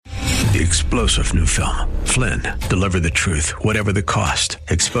The explosive new film, Flynn, deliver the truth, whatever the cost,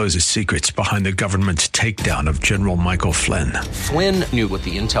 exposes secrets behind the government's takedown of General Michael Flynn. Flynn knew what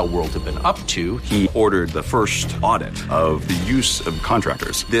the intel world had been up to. He ordered the first audit of the use of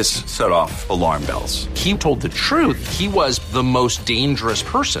contractors. This set off alarm bells. He told the truth. He was the most dangerous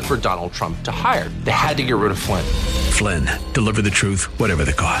person for Donald Trump to hire. They had to get rid of Flynn. Flynn, deliver the truth, whatever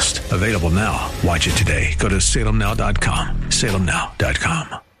the cost. Available now. Watch it today. Go to salemnow.com.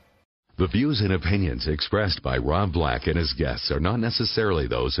 salemnow.com. The views and opinions expressed by Rob Black and his guests are not necessarily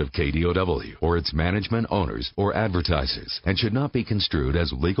those of KDOW or its management, owners, or advertisers, and should not be construed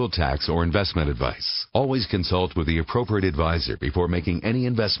as legal, tax, or investment advice. Always consult with the appropriate advisor before making any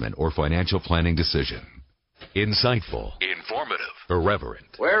investment or financial planning decision. Insightful, informative, irreverent.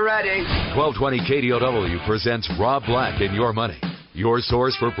 We're ready. 1220 KDOW presents Rob Black and Your Money, your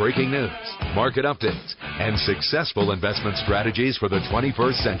source for breaking news, market updates, and successful investment strategies for the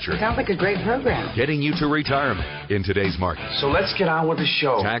 21st century. Sounds like a great program. Getting you to retirement in today's market. So let's get on with the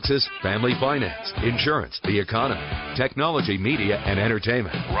show. Taxes, family finance, insurance, the economy, technology, media, and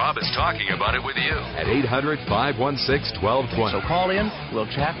entertainment. Rob is talking about it with you at 800-516-1220. So call in, we'll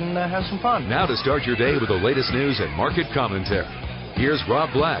chat and have some fun. Now to start your day with the latest news and market commentary. Here's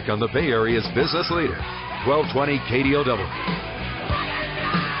Rob Black on the Bay Area's business leader, 1220 KDOW.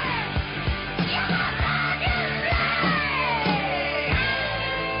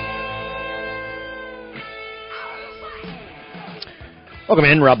 Welcome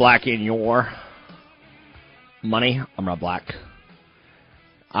in, Rob Black in Your Money. I'm Rob Black.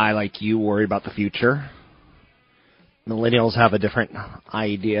 I, like you, worry about the future. Millennials have a different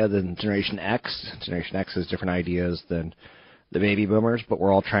idea than Generation X. Generation X has different ideas than the baby boomers, but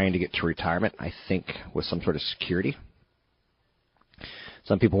we're all trying to get to retirement, I think, with some sort of security.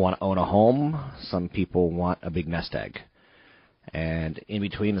 Some people want to own a home. Some people want a big nest egg. And in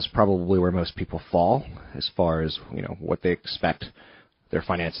between is probably where most people fall as far as, what they expect their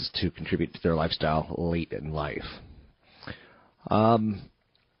finances to contribute to their lifestyle late in life. One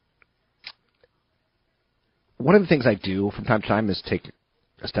of the things I do from time to time is take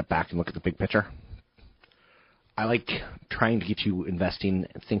a step back and look at the big picture. I like trying to get you investing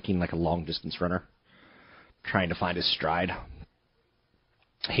and thinking like a long-distance runner, trying to find his stride.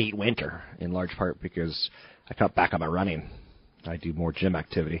 I hate winter in large part because I cut back on my running. I do more gym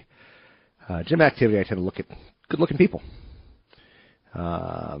activity. I tend to look at good-looking people.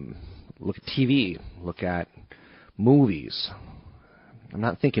 Look at TV, look at movies. I'm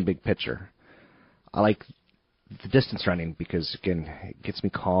not thinking big picture. I like the distance running because, again, it gets me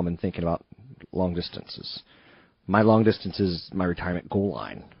calm and thinking about long distances. My long distance is my retirement goal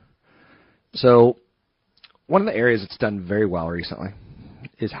line. So one of the areas that's done very well recently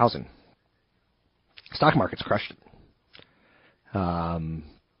is housing. Stock market's crushed it.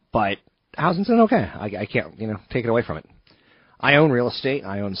 But housing's done okay. I can't, take it away from it. I own real estate.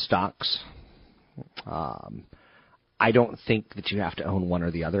 I own stocks. I don't think that you have to own one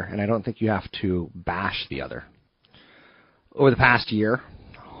or the other, and I don't think you have to bash the other. Over the past year,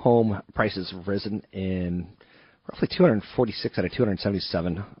 home prices have risen in roughly 246 out of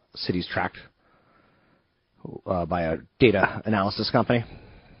 277 cities tracked by a data analysis company.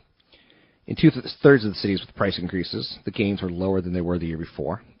 In two-thirds of the cities with price increases, the gains were lower than they were the year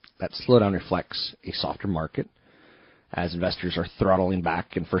before. That slowdown reflects a softer market as investors are throttling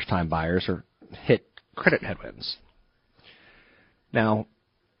back and first-time buyers are hit credit headwinds. Now,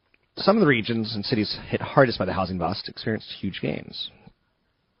 some of the regions and cities hit hardest by the housing bust experienced huge gains.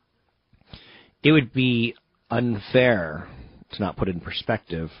 It would be unfair to not put in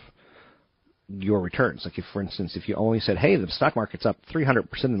perspective your returns. Like, for instance, if you only said, hey, the stock market's up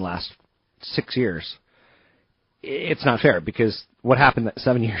 300% in the last 6 years, it's not fair because what happened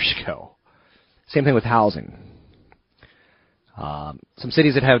 7 years ago? Same thing with housing. Some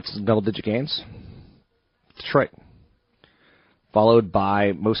cities that had some double-digit gains, Detroit, followed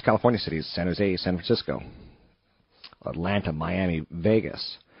by most California cities, San Jose, San Francisco, Atlanta, Miami,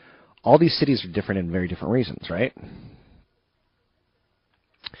 Vegas. All these cities are different in very different reasons, right?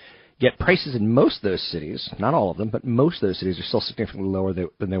 Yet prices in most of those cities, not all of them, but most of those cities are still significantly lower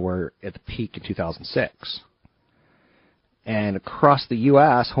than they were at the peak in 2006. And across the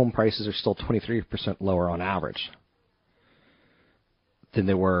U.S., home prices are still 23% lower on average than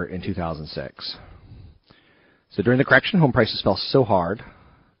they were in 2006. So during the correction, home prices fell so hard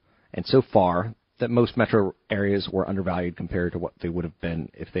and so far that most metro areas were undervalued compared to what they would have been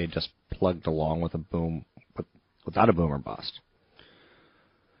if they had just plugged along with a boom, without a boom or bust.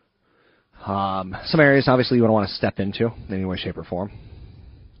 Some areas, obviously, you don't want to step into in any way, shape, or form.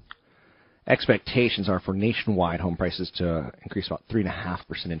 expectations are for nationwide home prices to increase about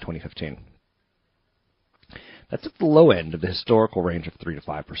 3.5% in 2015. That's at the low end of the historical range of 3 to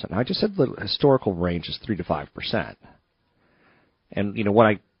 5%. Now, I just said the historical range is 3 to 5%. And, you know, what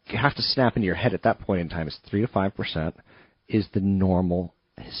I have to snap into your head at that point in time is 3 to 5% is the normal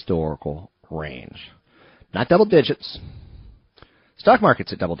historical range. Not double digits. Stock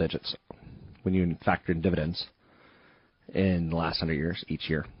market's at double digits when you factor in dividends in the last 100 years, each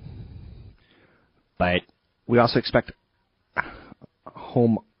year. But we also expect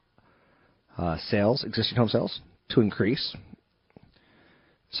home sales, existing home sales, to increase.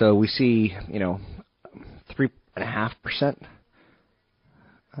 So we see, 3.5%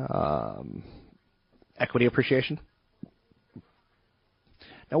 equity appreciation.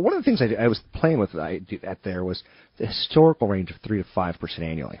 Now, one of the things I was playing with there was the historical range of 3 to 5%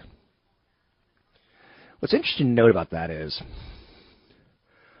 annually. What's interesting to note about that is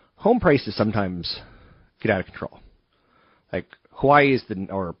home prices sometimes get out of control. Like Hawaii is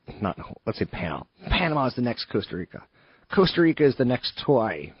let's say Panama. Panama is the next Costa Rica. Costa Rica is the next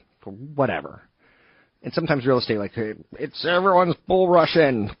Hawaii, or whatever. And sometimes real estate, it's everyone's bull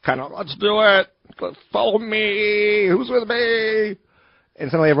rushing, kind of, let's do it, follow me, who's with me? And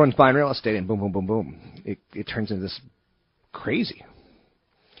suddenly everyone's buying real estate, and boom, boom, boom, boom. It turns into this crazy.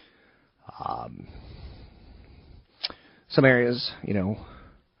 Some areas,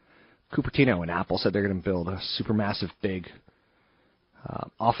 Cupertino and Apple said they're going to build a supermassive big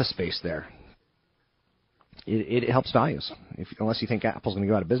office space there. It helps values, unless you think Apple's going to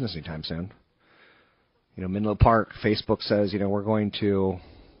go out of business anytime soon. Menlo Park, Facebook says, we're going to,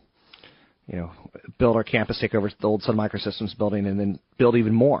 build our campus, take over the old Sun Microsystems building, and then build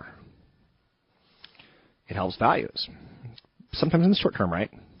even more. It helps values. Sometimes in the short term,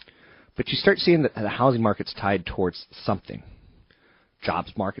 right? But you start seeing that the housing market's tied towards something.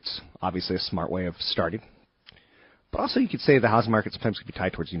 Jobs market's obviously a smart way of starting. But also you could say the housing market sometimes could be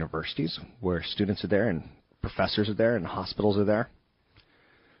tied towards universities, where students are there and professors are there and hospitals are there.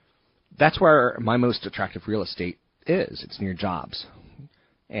 That's where my most attractive real estate is. It's near jobs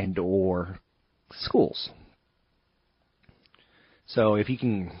and or schools. So if you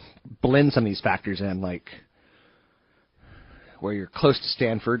can blend some of these factors in, like where you're close to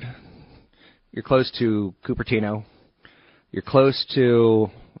Stanford, you're close to Cupertino,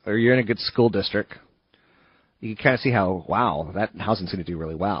 or you're in a good school district, you can kind of see how, wow, that housing's going to do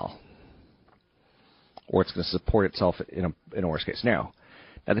really well. Or it's going to support itself in a worst case scenario.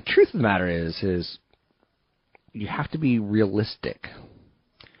 Now, the truth of the matter is you have to be realistic.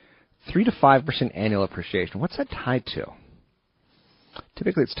 3 to 5% annual appreciation, what's that tied to?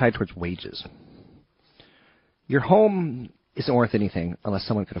 Typically, it's tied towards wages. Your home isn't worth anything unless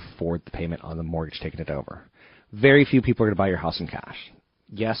someone could afford the payment on the mortgage taking it over. Very few people are going to buy your house in cash.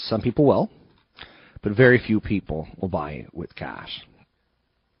 Yes, some people will, but very few people will buy it with cash.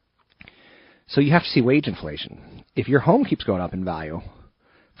 So you have to see wage inflation. If your home keeps going up in value,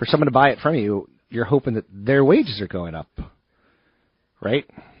 for someone to buy it from you, you're hoping that their wages are going up, right?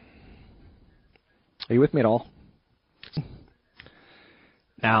 Are you with me at all?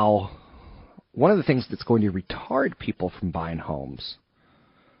 Now, one of the things that's going to retard people from buying homes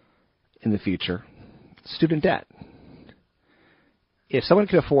in the future, student debt. If someone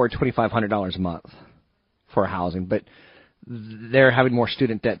could afford $2,500 a month for housing, but they're having more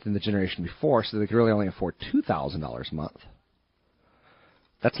student debt than the generation before, so they could really only afford $2,000 a month,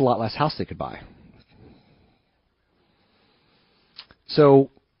 that's a lot less house they could buy. So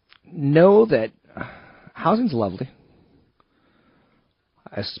know that housing's lovely.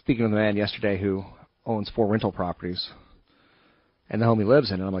 I was speaking with a man yesterday who owns 4 rental properties, and the home he lives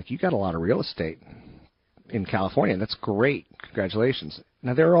in, and I'm like, you got a lot of real estate in California. That's great. Congratulations.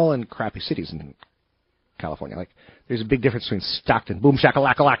 Now, they're all in crappy cities in California. Like, there's a big difference between Stockton, boom,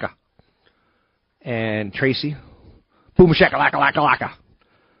 shakalaka-laka, and Tracy, boom, shakalaka-laka-laka,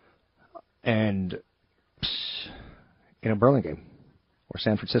 and, Burlingame, or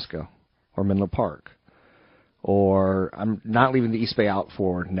San Francisco, or Menlo Park. Or, I'm not leaving the East Bay out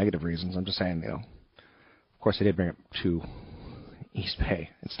for negative reasons. I'm just saying, of course I did bring it to East Bay.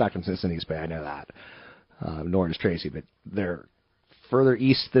 And Stockton is in East Bay, I know that. Nor is Tracy, but they're further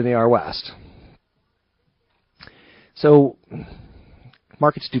east than they are west. So,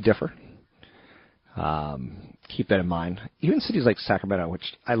 markets do differ. Keep that in mind. Even cities like Sacramento, which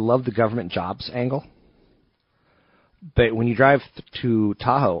I love the government jobs angle. But when you drive to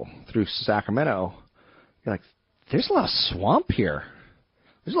Tahoe through Sacramento, you're like, there's a lot of swamp here.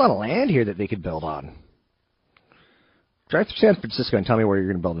 There's a lot of land here that they could build on. Drive through San Francisco and tell me where you're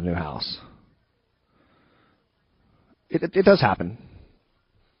going to build a new house. It does happen.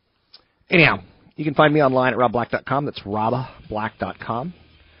 Anyhow, you can find me online at robblack.com. That's robblack.com.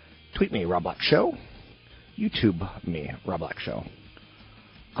 Tweet me, Rob Black Show. YouTube me, Rob Black Show.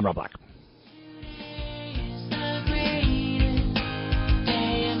 I'm Rob Black.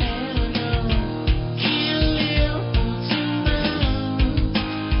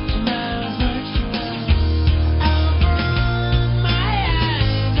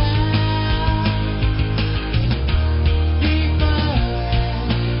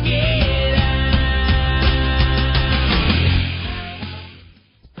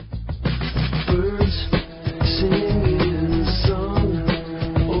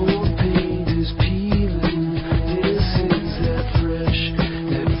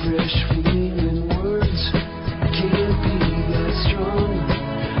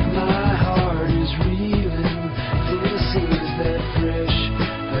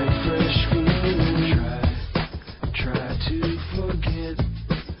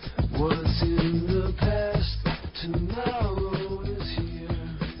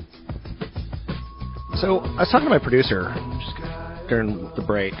 So, I was talking to my producer during the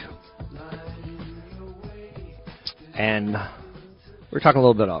break, and we were talking a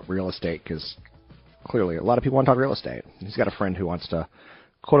little bit about real estate, because clearly a lot of people want to talk real estate. He's got a friend who wants to,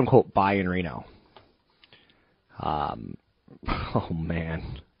 quote-unquote, buy in Reno. Oh,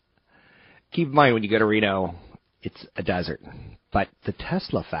 man. Keep in mind, when you go to Reno, it's a desert. But the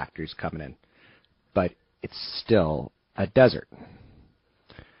Tesla factory's coming in. But it's still a desert.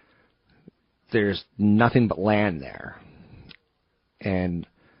 There's nothing but land there. And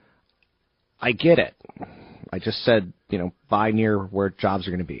I get it. I just said, buy near where jobs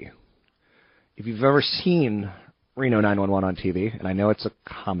are going to be. If you've ever seen Reno 911 on TV, and I know it's a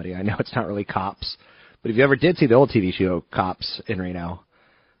comedy, I know it's not really cops, but if you ever did see the old TV show Cops in Reno,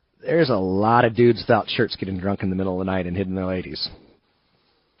 there's a lot of dudes without shirts getting drunk in the middle of the night and hitting their ladies.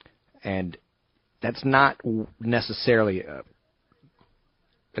 And that's not necessarily a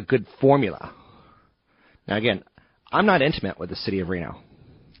good formula. Now, again, I'm not intimate with the city of Reno.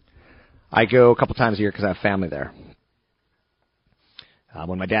 I go a couple times a year because I have family there.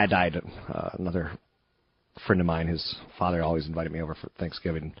 When my dad died, another friend of mine, his father always invited me over for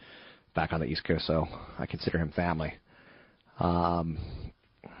Thanksgiving back on the East Coast, so I consider him family. And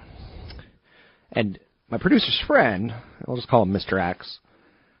my producer's friend, I'll just call him Mr. X,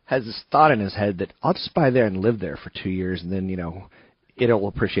 has this thought in his head that I'll just buy there and live there for 2 years, and then, it'll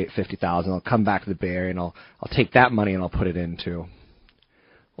appreciate $50,000. I'll come back to the Bay Area, and I'll take that money and I'll put it into.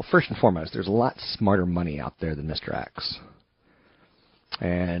 Well, first and foremost, there's a lot smarter money out there than Mr. X.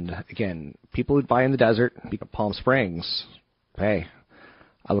 And again, people who buy in the desert, Palm Springs, hey,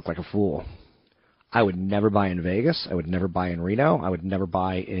 I look like a fool. I would never buy in Vegas. I would never buy in Reno. I would never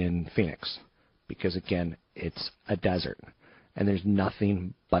buy in Phoenix because, again, it's a desert and there's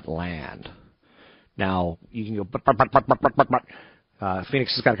nothing but land. Now, you can go, but.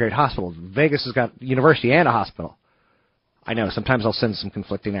 Phoenix has got a great hospital. Vegas has got a university and a hospital. I know, sometimes I'll send some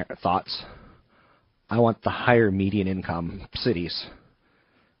conflicting thoughts. I want the higher median income cities.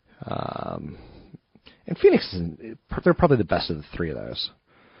 And Phoenix, they're probably the best of the three of those.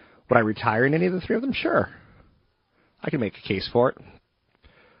 Would I retire in any of the three of them? Sure. I can make a case for it.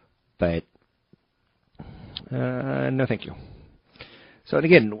 But, no thank you. So, and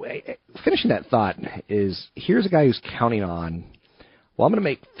again, finishing that thought is, here's a guy who's counting on, well, I'm going to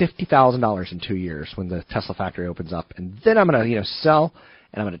make $50,000 in 2 years when the Tesla factory opens up, and then I'm going to, sell,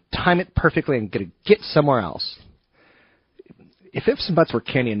 and I'm going to time it perfectly and going to get somewhere else. If ifs and buts were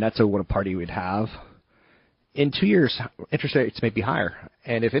candy and nuts, what a party we'd have. In 2 years, interest rates may be higher,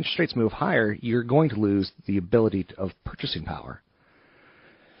 and if interest rates move higher, you're going to lose the ability of purchasing power.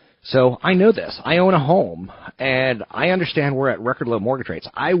 So I know this. I own a home, and I understand we're at record low mortgage rates.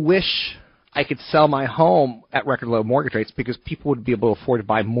 I wish I could sell my home at record low mortgage rates because people would be able to afford to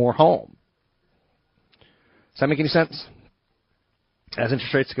buy more home. Does that make any sense? As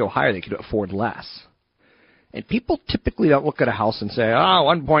interest rates go higher, they could afford less. And people typically don't look at a house and say,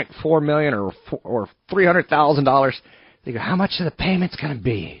 $1.4 million or $300,000. They go, how much are the payments going to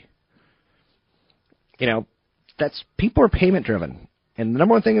be? People are payment driven. And the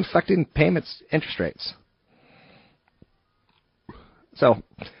number one thing affecting payments, interest rates. So,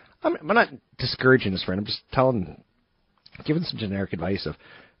 I'm not discouraging this friend. I'm just giving some generic advice of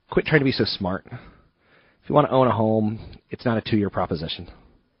quit trying to be so smart. If you want to own a home, it's not a 2-year proposition.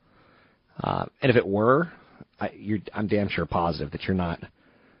 And if it were, I'm damn sure positive that you're not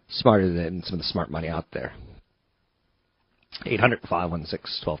smarter than some of the smart money out there.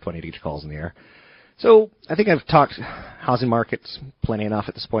 800-516-1220 to get your calls in the air. So I think I've talked housing markets plenty enough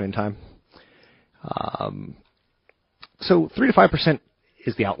at this point in time. So 3 to 5%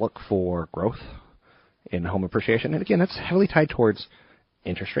 is the outlook for growth in home appreciation. And again, that's heavily tied towards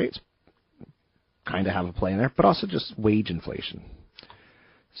interest rates, kind of have a play in there, but also just wage inflation.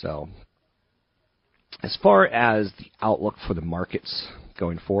 So as far as the outlook for the markets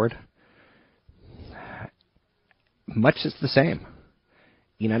going forward, much is the same.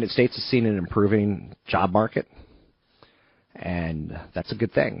 The United States has seen an improving job market, and that's a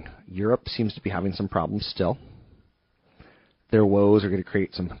good thing. Europe seems to be having some problems still. Their woes are going to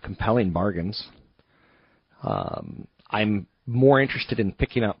create some compelling bargains. I'm more interested in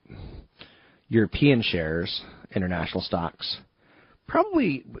picking up European shares, international stocks,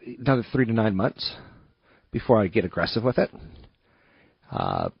 probably another 3 to 9 months before I get aggressive with it,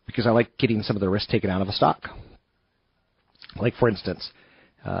 because I like getting some of the risk taken out of a stock. Like, for instance,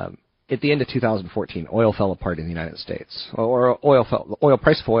 at the end of 2014, oil fell apart in the United States. Oil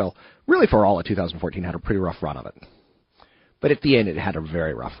price of oil, really for all of 2014, had a pretty rough run of it. But at the end, it had a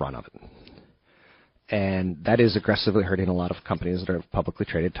very rough run of it. And that is aggressively hurting a lot of companies that are publicly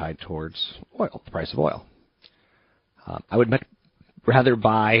traded tied towards oil, the price of oil. I would much rather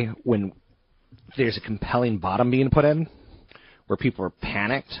buy when there's a compelling bottom being put in, where people are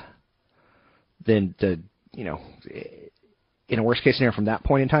panicked, than to, in a worst case scenario from that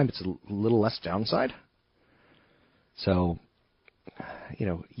point in time, it's a little less downside. So,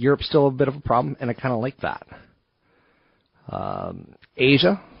 Europe's still a bit of a problem, and I kind of like that.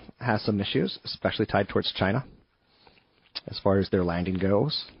 Asia has some issues, especially tied towards China, as far as their landing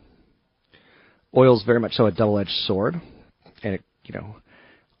goes. Oil's very much so a double-edged sword, and it,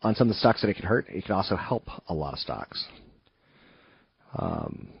 on some of the stocks that it could hurt, it could also help a lot of stocks.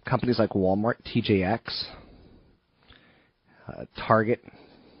 Companies like Walmart, TJX, Target,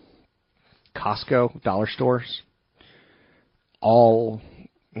 Costco, dollar stores, all,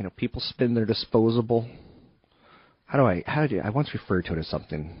 people spend their disposable. I once referred to it as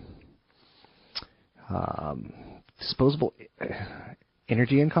something. Disposable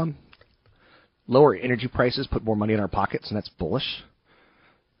energy income. Lower energy prices put more money in our pockets, and that's bullish.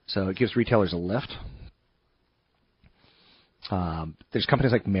 So it gives retailers a lift. There's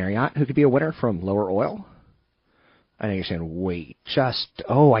companies like Marriott who could be a winner from lower oil. I know you're saying, wait,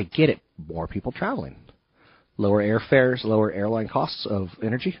 I get it. More people traveling. Lower airfares, lower airline costs of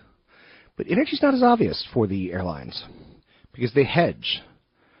energy. But energy's not as obvious for the airlines because they hedge.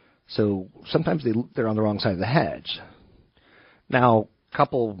 So sometimes they're on the wrong side of the hedge. Now, a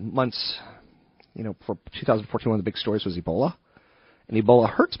couple months, for 2014, one of the big stories was Ebola. And Ebola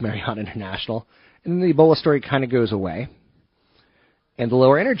hurts Marriott International. And then the Ebola story kind of goes away. And the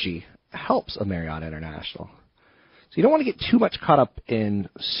lower energy helps a Marriott International. So you don't want to get too much caught up in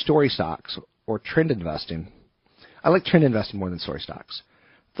story stocks or trend investing. I like trend investing more than story stocks.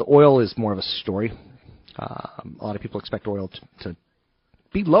 The oil is more of a story. A lot of people expect oil to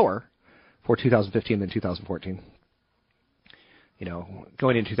be lower for 2015 than 2014.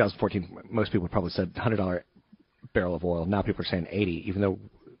 Going into 2014, most people probably said $100 barrel of oil. Now people are saying 80, even though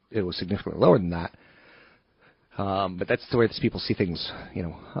it was significantly lower than that. But that's the way that people see things,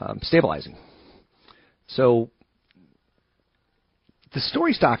 stabilizing. So the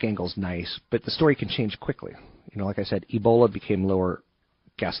story stock angle is nice, but the story can change quickly. Like I said, Ebola became lower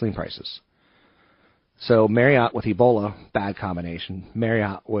gasoline prices. So Marriott with Ebola, bad combination.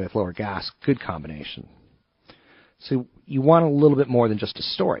 Marriott with lower gas, good combination. So you want a little bit more than just a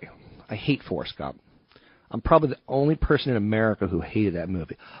story. I hate Forrest Gump. I'm probably the only person in America who hated that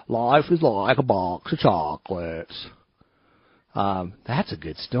movie. Life is like a box of chocolates. That's a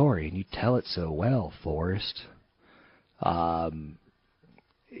good story, and you tell it so well, Forrest.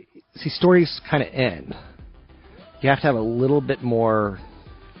 See, stories kind of end. You have to have a little bit more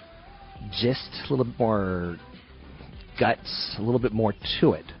gist, a little bit more guts, a little bit more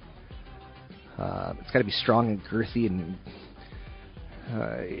to it. It's got to be strong and girthy, and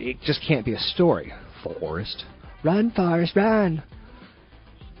it just can't be a story. Forrest, run, Forrest, run.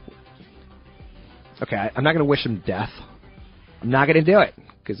 Okay, I'm not going to wish him death. I'm not going to do it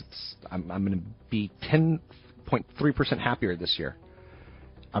because I'm going to be 10.3% happier this year.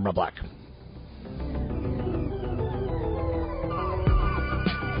 I'm Rob Black.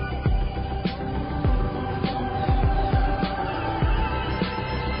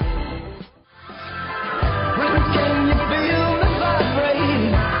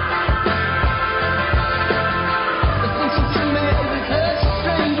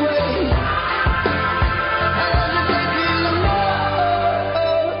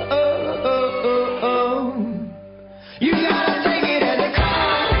 You gotta take it as it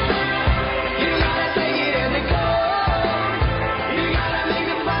comes.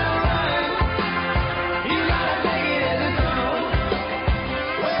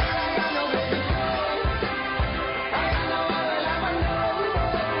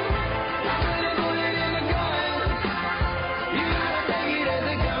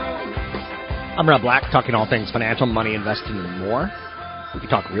 I'm Rob Black, talking all things financial, money, investing, and more. We could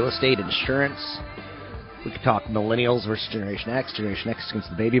talk real estate, insurance. We could talk millennials versus Generation X against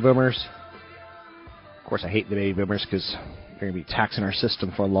the baby boomers. Of course, I hate the baby boomers because they're going to be taxing our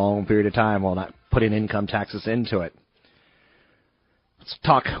system for a long period of time while not putting income taxes into it. Let's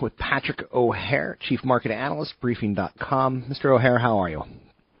talk with Patrick O'Hare, Chief Market Analyst, Briefing.com. Mr. O'Hare, how are you?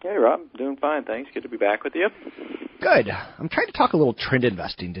 Hey, Rob. Doing fine, thanks. Good to be back with you. Good. I'm trying to talk a little trend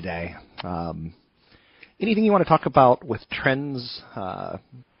investing today. Anything you want to talk about with trends?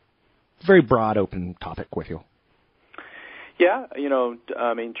 Very broad, open topic with you. Yeah,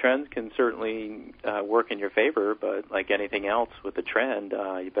 trends can certainly work in your favor, but like anything else with the trend,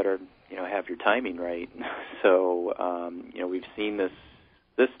 you better, have your timing right. So, we've seen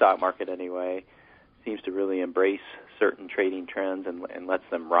this stock market anyway seems to really embrace certain trading trends and lets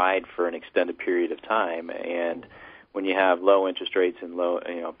them ride for an extended period of time. And when you have low interest rates and low,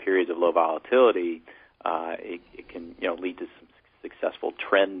 periods of low volatility, it can, lead to some successful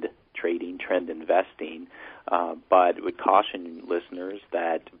trend trading, trend investing. But would caution listeners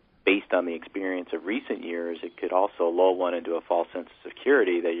that based on the experience of recent years, it could also lull one into a false sense of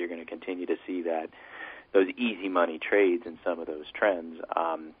security that you're going to continue to see that those easy money trades in some of those trends,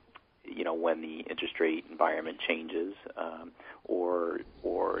 when the interest rate environment changes, or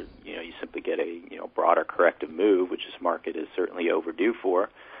you simply get a broader corrective move, which this market is certainly overdue for.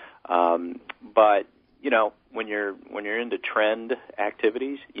 But when you're into trend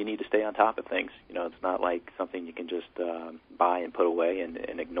activities, you need to stay on top of things. It's not like something you can just buy and put away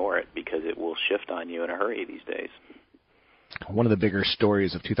and ignore it, because it will shift on you in a hurry these days. One of the bigger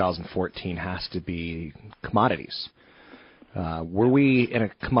stories of 2014 has to be commodities. Were we in a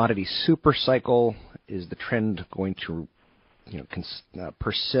commodity super cycle? Is the trend going to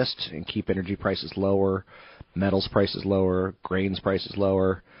persist and keep energy prices lower, metals prices lower, grains prices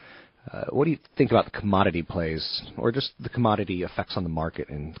lower? What do you think about the commodity plays, or just the commodity effects on the market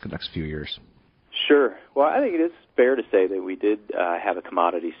in the next few years? Sure. Well, I think it is fair to say that we did have a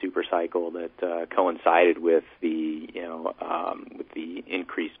commodity super cycle that coincided with the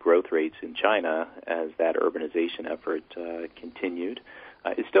increased growth rates in China as that urbanization effort continued.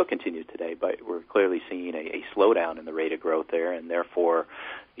 It still continues today, but we're clearly seeing a slowdown in the rate of growth there, and therefore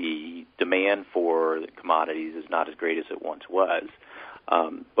the demand for the commodities is not as great as it once was.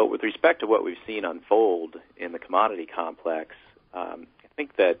 But with respect to what we've seen unfold in the commodity complex, I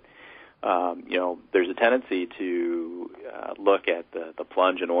think that there's a tendency to look at the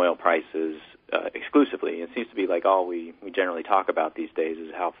plunge in oil prices exclusively. It seems to be like all we generally talk about these days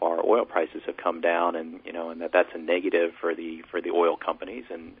is how far oil prices have come down, and that's a negative for the oil companies,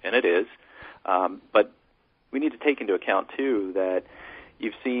 and it is. But we need to take into account too that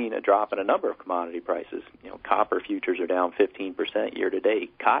you've seen a drop in a number of commodity prices. Copper futures are down 15% year to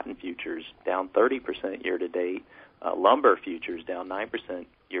date. Cotton futures down 30% year to date. Lumber futures down 9%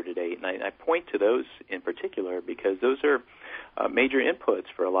 year to date. And I point to those in particular because those are major inputs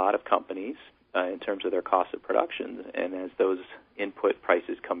for a lot of companies in terms of their cost of production. And as those input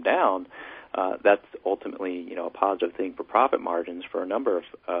prices come down, that's ultimately a positive thing for profit margins for a number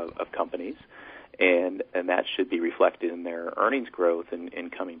of companies. And that should be reflected in their earnings growth in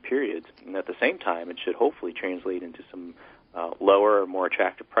coming periods. And at the same time, it should hopefully translate into some lower or more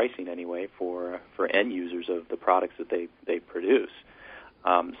attractive pricing anyway for end users of the products that they produce.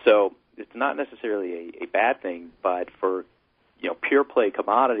 So it's not necessarily a bad thing, but for pure play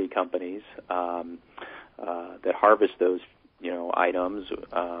commodity companies that harvest those items,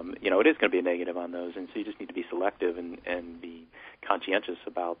 it is going to be a negative on those, and so you just need to be selective and be conscientious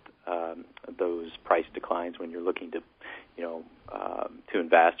about those price declines when you're looking to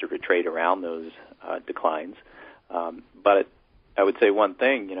invest or to trade around those declines. But I would say one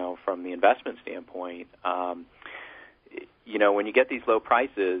thing, from the investment standpoint, when you get these low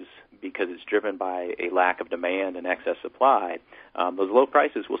prices because it's driven by a lack of demand and excess supply, those low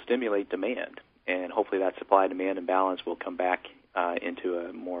prices will stimulate demand. And hopefully that supply-demand imbalance will come back into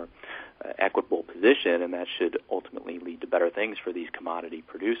a more equitable position, and that should ultimately lead to better things for these commodity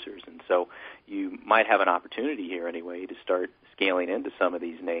producers. And so you might have an opportunity here anyway to start scaling into some of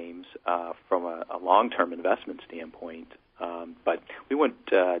these names from a long-term investment standpoint. But we wouldn't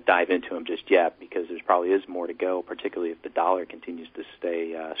dive into them just yet because there probably is more to go, particularly if the dollar continues to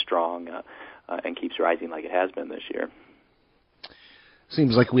stay strong and keeps rising like it has been this year.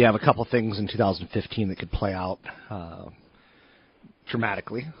 Seems like we have a couple things in 2015 that could play out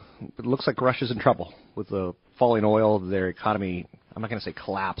dramatically. It looks like Russia's in trouble with the falling oil. Their economy, I'm not going to say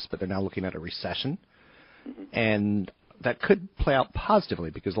collapse, but they're now looking at a recession. Mm-hmm. And that could play out positively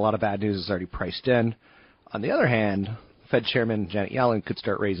because a lot of bad news is already priced in. On the other hand, Fed Chairman Janet Yellen could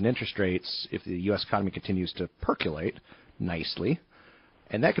start raising interest rates if the U.S. economy continues to percolate nicely,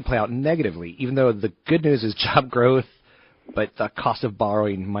 and that could play out negatively, even though the good news is job growth, but the cost of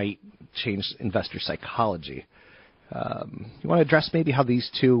borrowing might change investor psychology. You want to address maybe how these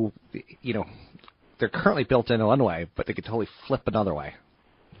two, they're currently built in one way, but they could totally flip another way.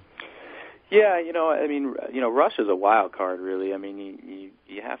 Yeah, Russia's a wild card, really. I mean,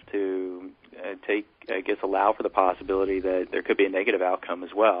 you have to allow for the possibility that there could be a negative outcome as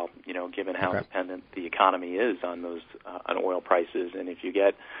well, given how dependent the economy is on those on oil prices. And if you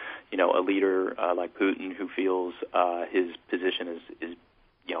get, a leader like Putin who feels his position is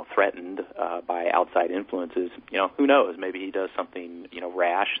threatened by outside influences, who knows? Maybe he does something,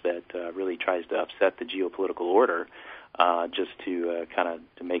 rash that really tries to upset the geopolitical order just to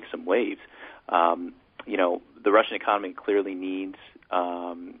to make some waves. The Russian economy clearly needs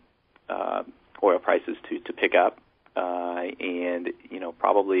oil prices to pick up, and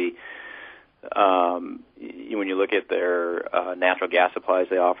probably when you look at their natural gas supplies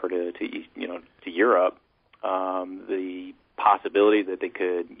they offer to Europe, the possibility that they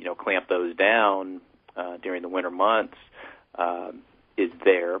could clamp those down during the winter months is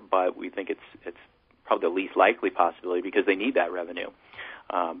there, but we think it's probably the least likely possibility because they need that revenue.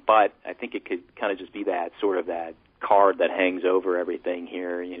 But I think it could kind of just be that sort of that card that hangs over everything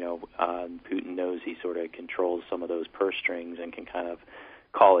here. Putin knows he sort of controls some of those purse strings and can kind of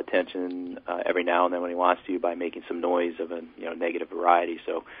call attention every now and then when he wants to by making some noise of a negative variety.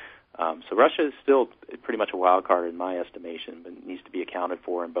 So Russia is still pretty much a wild card in my estimation, but needs to be accounted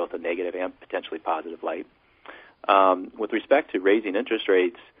for in both a negative and potentially positive light. With respect to raising interest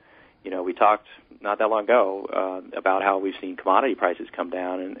rates, we talked not that long ago about how we've seen commodity prices come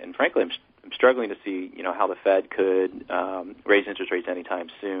down, and frankly, I'm struggling to see, how the Fed could raise interest rates anytime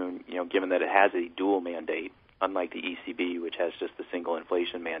soon, given that it has a dual mandate, unlike the ECB, which has just the single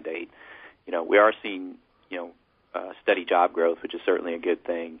inflation mandate. We are seeing, steady job growth, which is certainly a good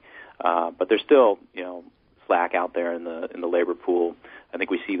thing, but there's still, slack out there in the labor pool. I think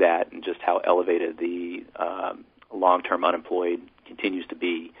we see that in just how elevated the long-term unemployed continues to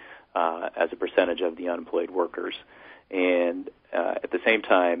be as a percentage of the unemployed workers. And at the same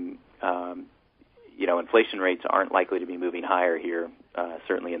time, inflation rates aren't likely to be moving higher here,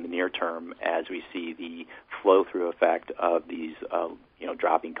 certainly in the near term, as we see the flow-through effect of these,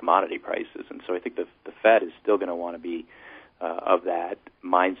 dropping commodity prices. And so I think the Fed is still going to want to be of that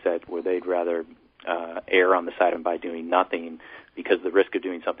mindset where they'd rather err on the side of by doing nothing, because the risk of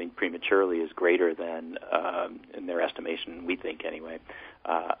doing something prematurely is greater than, in their estimation, we think anyway,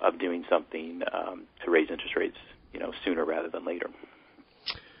 of doing something to raise interest rates, sooner rather than later.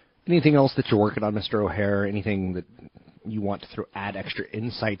 Anything else that you're working on, Mr. O'Hare? Anything that you want to add extra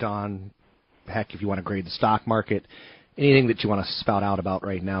insight on? Heck, if you want to grade the stock market, anything that you want to spout out about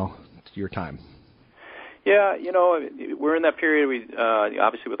right now? It's your time. Yeah, we're in that period. We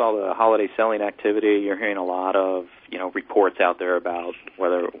obviously, with all the holiday selling activity, you're hearing a lot of reports out there about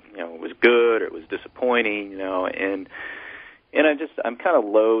whether it was good or it was disappointing, and I'm kind of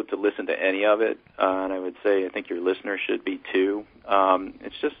loath to listen to any of it, and I would say I think your listeners should be too.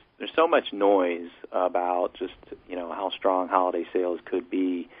 It's just there's so much noise about just how strong holiday sales could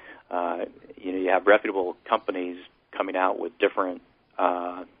be. You have reputable companies coming out with different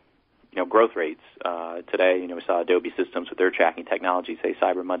growth rates. Today, we saw Adobe Systems with their tracking technology say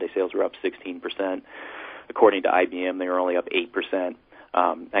Cyber Monday sales were up 16%. According to IBM, they were only up 8%.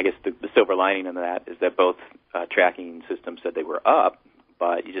 I guess the silver lining in that is that both tracking systems said they were up,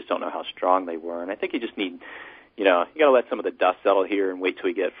 but you just don't know how strong they were. And I think you just need, you got to let some of the dust settle here and wait till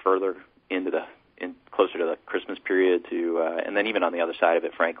we get further into closer to the Christmas period and then even on the other side of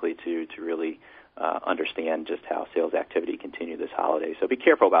it, frankly, to really understand just how sales activity continue this holiday. So be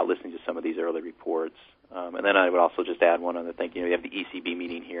careful about listening to some of these early reports. And then I would also just add one other thing. You have the ECB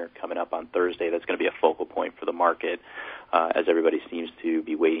meeting here coming up on Thursday. That's going to be a focal point for the market as everybody seems to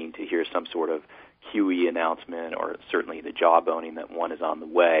be waiting to hear some sort of QE announcement, or certainly the jawboning that one is on the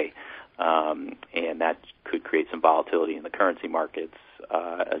way. And that could create some volatility in the currency markets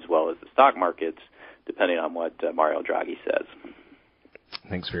as well as the stock markets, depending on what Mario Draghi says.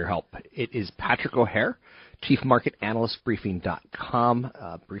 Thanks for your help. It is Patrick O'Hare, Chief Market Analyst, Briefing.com.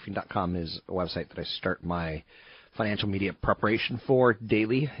 Briefing.com is a website that I start my financial media preparation for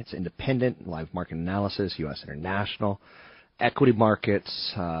daily. It's independent, live market analysis, U.S. international, equity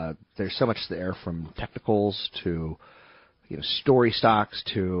markets. There's so much there, from technicals to story stocks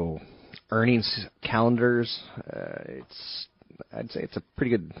to earnings calendars. I'd say it's a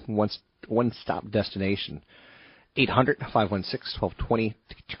pretty good one-stop destination. 800-516-1220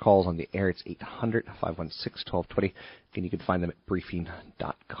 to get your calls on the air. It's 800-516-1220. Again, you can find them at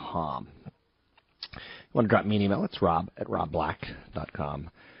briefing.com. You want to drop me an email, it's rob@robblack.com.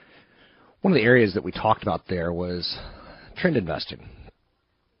 One of the areas that we talked about there was trend investing.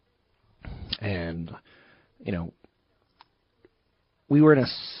 And, you know, we were in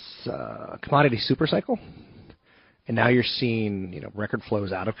a commodity super cycle, and now you're seeing, you know, record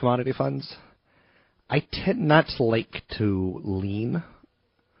flows out of commodity funds. I tend not to like to lean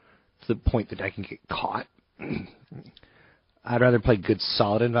to the point that I can get caught. I'd rather play good,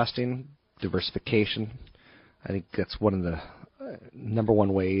 solid investing, diversification. I think that's one of the number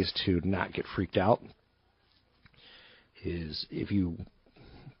one ways to not get freaked out is if you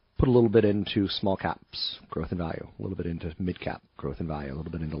put a little bit into small caps, growth and value, a little bit into mid cap, growth and value, a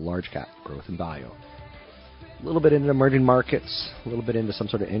little bit into large cap, growth and value, a little bit into emerging markets, a little bit into some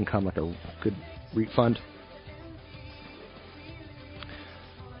sort of income like a good REIT fund.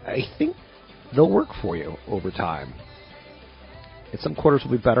 I think they'll work for you over time. And some quarters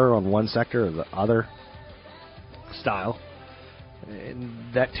will be better on one sector or the other style.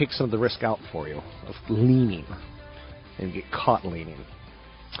 And that takes some of the risk out for you of leaning and get caught leaning.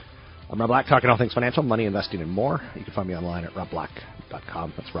 I'm Rob Black, talking all things financial, money, investing, and more. You can find me online at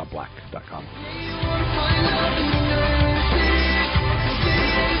robblack.com. That's robblack.com.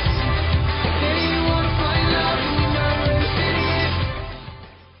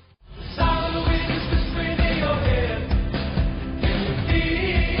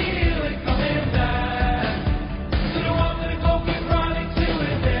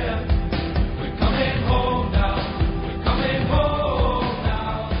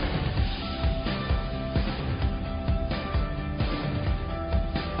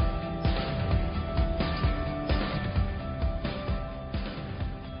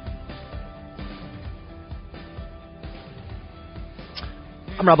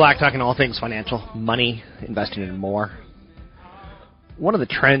 I'm Rob Black, talking all things financial, money, investing, and more. One of the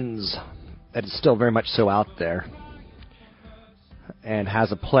trends that is still very much so out there and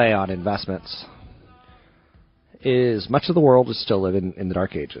has a play on investments is much of the world is still living in the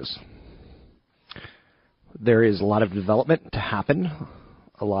dark ages. There is a lot of development to happen,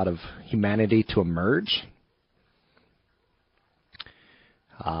 a lot of humanity to emerge.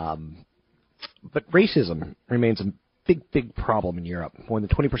 But racism remains a big problem in Europe. More than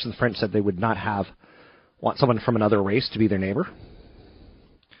 20% of the French said they would not want someone from another race to be their neighbor.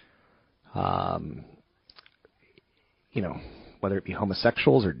 You know, whether it be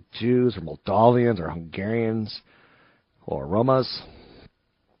homosexuals or Jews or Moldavians or Hungarians or Romas,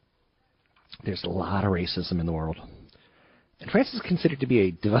 there's a lot of racism in the world. And France is considered to be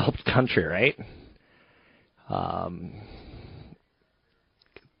a developed country, right?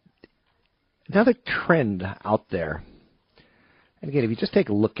 Another trend out there, and again, if you just take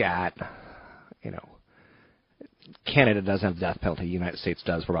a look at, you know, Canada doesn't have the death penalty. The United States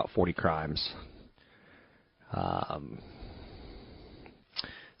does for about 40 crimes.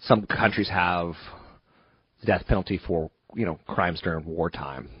 Some countries have the death penalty for, you know, crimes during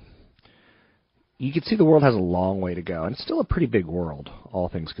wartime. You can see the world has a long way to go, and it's still a pretty big world, all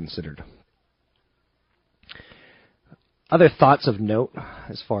things considered. Other thoughts of note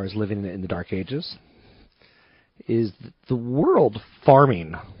as far as living in the dark ages is that the world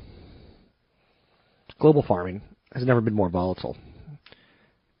farming, global farming, has never been more volatile.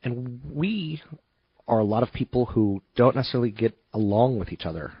 And we are a lot of people who don't necessarily get along with each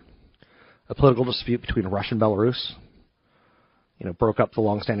other. A political dispute between Russia and Belarus, you know, broke up the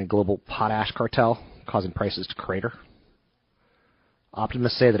long-standing global potash cartel, causing prices to crater.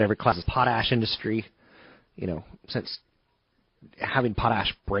 Optimists say that every class of potash industry, you know, since having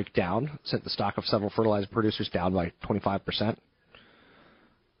potash break down sent the stock of several fertilizer producers down by 25%.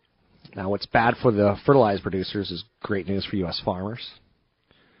 Now, what's bad for the fertilizer producers is great news for U.S. farmers.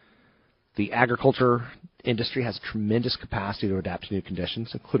 The agriculture industry has tremendous capacity to adapt to new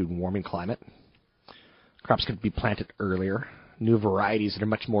conditions, including warming climate. Crops can be planted earlier. New varieties that are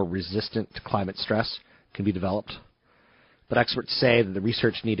much more resistant to climate stress can be developed. But experts say that the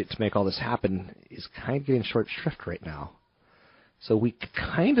research needed to make all this happen is kind of getting short shrift right now. So we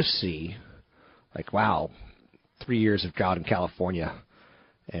kind of see, like, wow, 3 years of drought in California,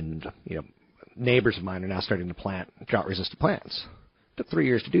 and, you know, neighbors of mine are now starting to plant drought-resistant plants. It took 3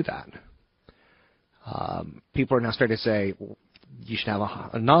 years to do that. People are now starting to say, well, you should have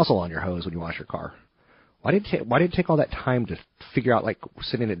a nozzle on your hose when you wash your car. Why did it take all that time to figure out, like,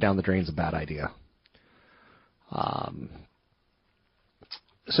 sending it down the drain is a bad idea?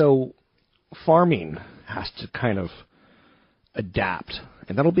 So farming has to kind of adapt,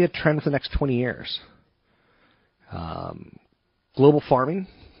 and that'll be a trend for the next 20 years. Global farming,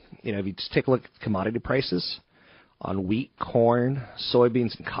 if you just take a look at commodity prices on wheat, corn,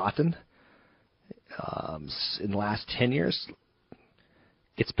 soybeans, and cotton, in the last 10 years,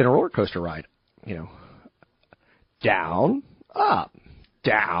 it's been a roller coaster ride. Down, up,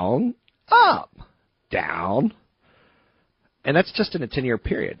 down, up, down. And that's just in a 10-year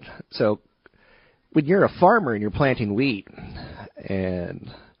period. So when you're a farmer and you're planting wheat and,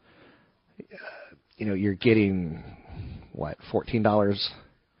 you're getting, $14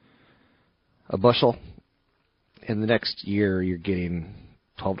 a bushel, and the next year you're getting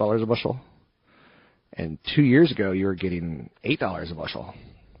 $12 a bushel. And 2 years ago you were getting $8 a bushel.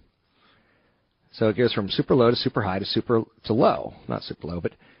 So it goes from super low to super high to low. Not super low,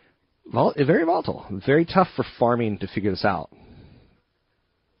 but very volatile. Very tough for farming to figure this out.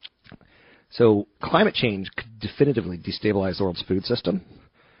 So climate change could definitively destabilize the world's food system.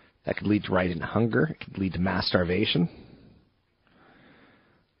 That could lead to rising hunger. It could lead to mass starvation.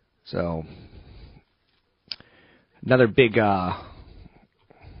 So another big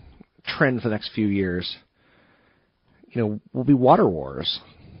trend for the next few years, will be water wars.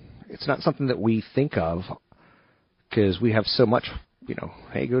 It's not something that we think of because we have so much,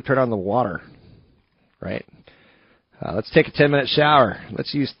 hey, go turn on the water, right? Let's take a 10-minute shower.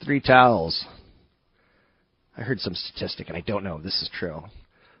 Let's use 3 towels. I heard some statistic, and I don't know if this is true,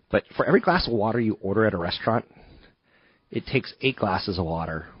 but for every glass of water you order at a restaurant, it takes 8 glasses of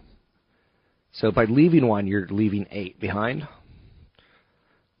water. So by leaving one, you're leaving 8 behind.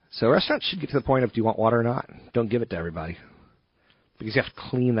 So restaurants should get to the point of, do you want water or not? Don't give it to everybody, because you have to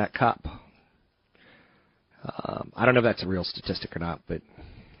clean that cup. I don't know if that's a real statistic or not, but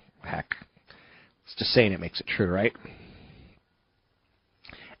heck, it's just saying it makes it true, right?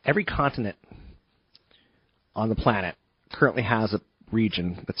 Every continent on the planet currently has a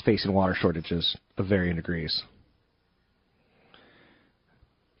region that's facing water shortages of varying degrees.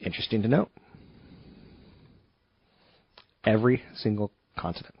 Interesting to note. Every single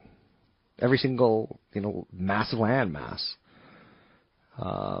continent. Every single, massive land mass.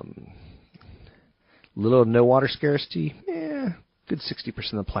 Little or no water scarcity, good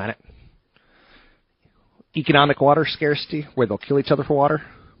 60% of the planet. Economic water scarcity, where they'll kill each other for water,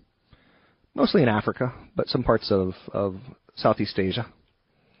 mostly in Africa, but some parts of Southeast Asia.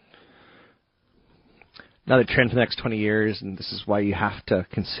 Another trend for the next 20 years, and this is why you have to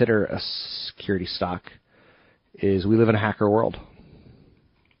consider a security stock, is we live in a hacker world.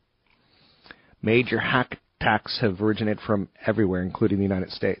 Major hack attacks have originated from everywhere, including the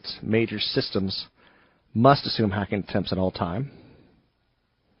United States. Major systems must assume hacking attempts at all time.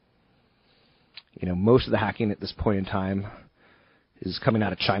 Most of the hacking at this point in time is coming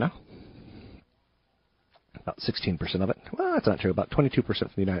out of China. About 16% of it. Well, that's not true. About 22% from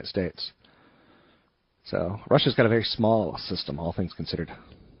the United States. So Russia's got a very small system, all things considered.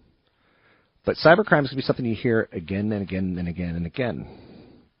 But cybercrime is going to be something you hear again and again and again and again.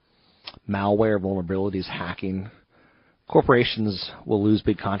 Malware, vulnerabilities, hacking. Corporations will lose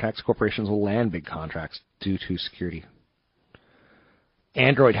big contracts. Corporations will land big contracts due to security.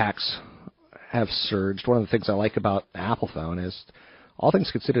 Android hacks have surged. One of the things I like about the Apple phone is, all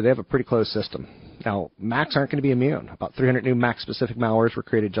things considered, they have a pretty closed system. Now, Macs aren't going to be immune. About 300 new Mac-specific malwares were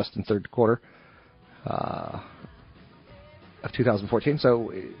created just in the third quarter of 2014,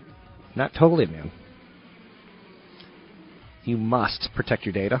 so not totally immune. You must protect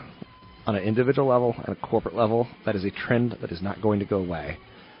your data on an individual level and a corporate level. That is a trend that is not going to go away.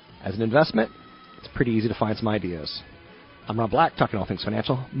 As an investment, it's pretty easy to find some ideas. I'm Rob Black, talking all things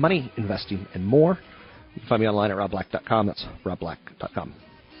financial, money, investing, and more. You can find me online at robblack.com. That's robblack.com.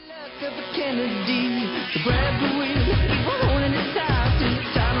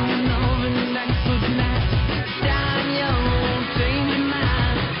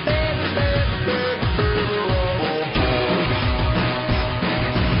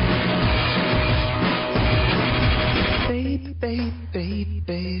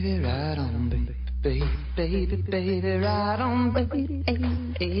 Baby, ride on, baby, ride on, baby,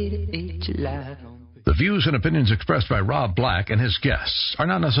 88 July. The views and opinions expressed by Rob Black and his guests are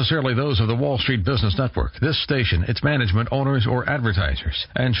not necessarily those of the Wall Street Business Network, this station, its management, owners, or advertisers,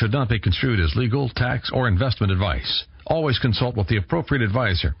 and should not be construed as legal, tax, or investment advice. Always consult with the appropriate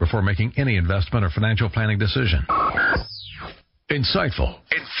advisor before making any investment or financial planning decision. Insightful.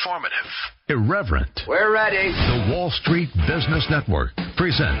 Informative. Irreverent. We're ready. The Wall Street Business Network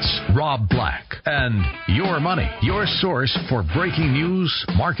presents Rob Black and Your Money, your source for breaking news,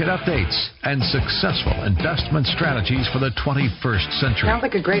 market updates, and successful investment strategies for the 21st century. Sounds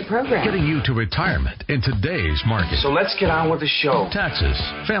like a great program. Getting you to retirement in today's market. So let's get on with the show. Taxes,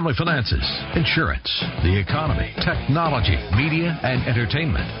 family finances, insurance, the economy, technology, media, and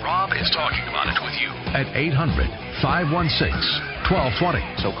entertainment. Rob is talking about it with you at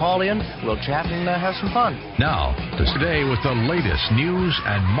 800-516-1220. So call in, we'll chat and have some fun. Now, to today with the latest news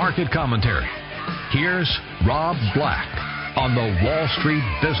and market commentary. Here's Rob Black on the Wall Street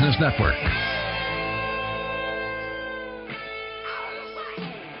Business Network.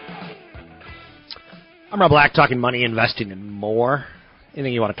 I'm Rob Black, talking money, investing, and more.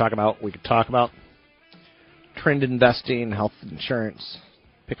 Anything you want to talk about, we could talk about. Trend investing, health insurance.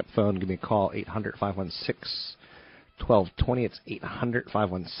 Pick up the phone, give me a call, 800-516-1220. It's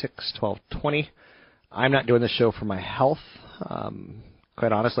 800-516-1220. I'm not doing this show for my health.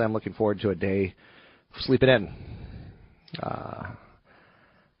 Quite honestly, I'm looking forward to a day of sleeping in.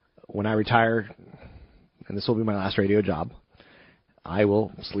 When I retire, and this will be my last radio job, I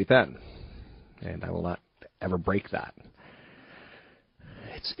will sleep in. And I will not ever break that.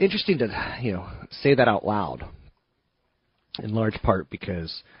 It's interesting to, say that out loud, in large part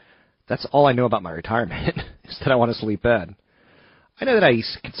because that's all I know about my retirement, is that I want to sleep in. I know that I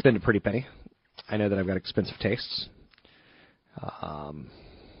can spend a pretty penny. I know that I've got expensive tastes.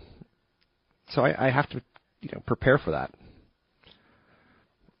 So I have to, prepare for that.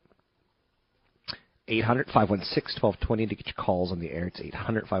 800-516-1220 to get your calls on the air. It's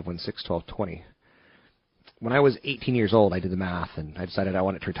 800-516-1220. When I was 18 years old, I did the math, and I decided I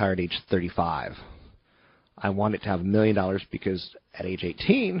wanted to retire at age 35. I wanted to have $1 million because at age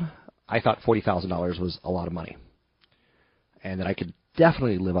 18, I thought $40,000 was a lot of money. And that I could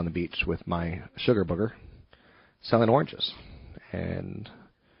definitely live on the beach with my sugar booger selling oranges. And,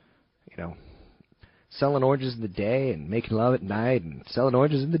 selling oranges in the day and making love at night and selling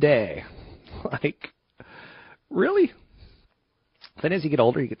oranges in the day. Like, really? Then as you get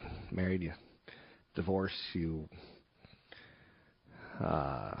older, you get married, you divorce,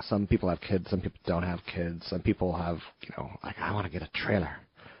 some people have kids, some people don't have kids, some people have, I want to get a trailer.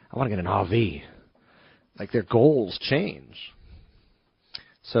 I want to get an RV. Like, their goals change.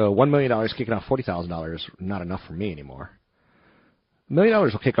 So $1 million kicking off $40,000 not enough for me anymore. $1 million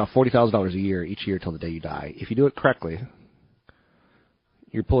will kick off $40,000 a year each year till the day you die. If you do it correctly,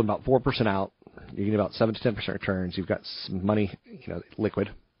 you're pulling about 4% out. You're getting about 7 to 10% returns. You've got some money, liquid.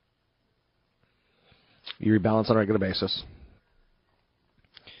 You rebalance on a regular basis.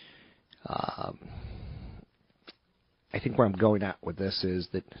 I think where I'm going at with this is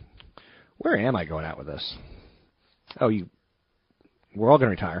that, where am I going at with this? We're all going to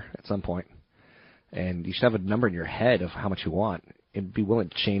retire at some point, and you should have a number in your head of how much you want and be willing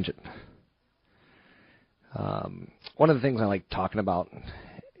to change it. One of the things I like talking about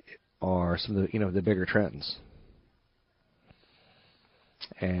are some of the, the bigger trends.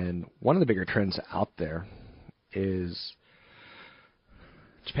 And one of the bigger trends out there is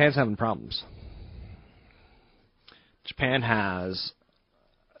Japan's having problems. Japan has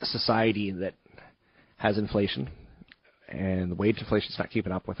a society that has inflation, and the wage inflation is not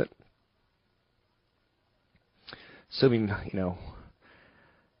keeping up with it. Assuming,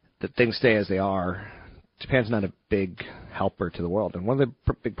 that things stay as they are, Japan's not a big helper to the world. And one of the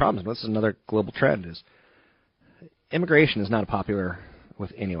big problems, and this is another global trend, is immigration is not popular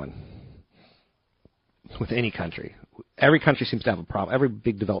with anyone, with any country. Every country seems to have a problem. Every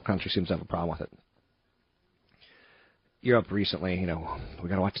big developed country seems to have a problem with it. Europe recently, we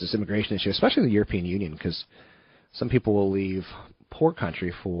got to watch this immigration issue, especially in the European Union, because some people will leave poor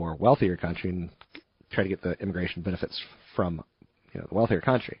country for wealthier country and try to get the immigration benefits from, the wealthier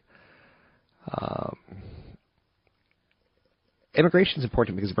country. Immigration is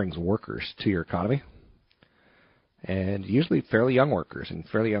important because it brings workers to your economy, and usually fairly young workers. And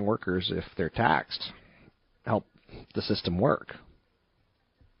fairly young workers, if they're taxed, help the system work.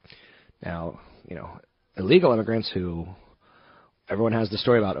 Now, illegal immigrants who everyone has the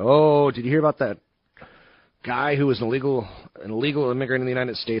story about, did you hear about that guy who was an illegal immigrant in the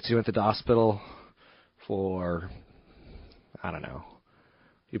United States who went to the hospital for,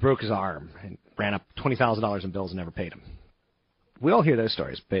 he broke his arm and ran up $20,000 in bills and never paid him. We all hear those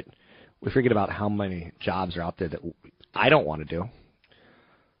stories, but we forget about how many jobs are out there that I don't want to do,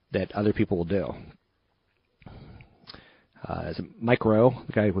 that other people will do. Is it Mike Rowe,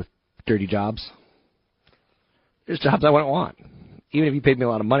 the guy with dirty jobs? There's jobs I wouldn't want. Even if you paid me a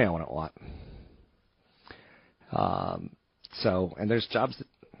lot of money, I wouldn't want. So, and there's jobs that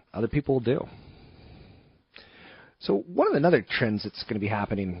other people will do. So one of the other trends that's going to be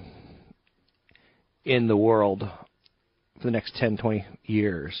happening in the world for the next 10, 20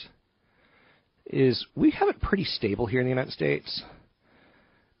 years is we have it pretty stable here in the United States.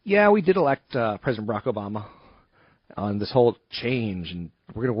 Yeah, we did elect President Barack Obama on this whole change, and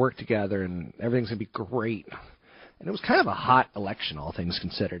we're going to work together, and everything's going to be great. And it was kind of a hot election, all things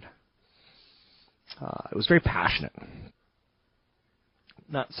considered. It was very passionate.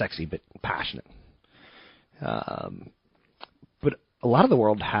 Not sexy, but passionate. But a lot of the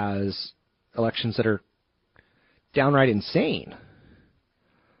world has elections that are downright insane.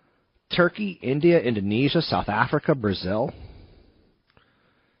 Turkey, India, Indonesia, South Africa, Brazil.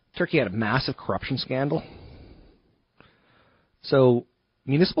 Turkey had a massive corruption scandal. So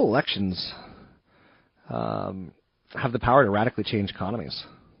municipal elections have the power to radically change economies.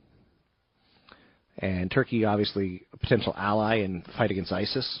 And Turkey, obviously, a potential ally in the fight against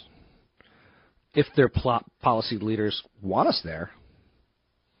ISIS. If their policy leaders want us there,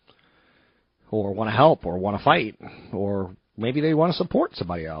 or want to help, or want to fight, or maybe they want to support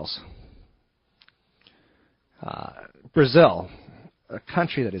somebody else. Brazil, a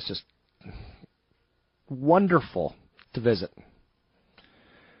country that is just wonderful to visit.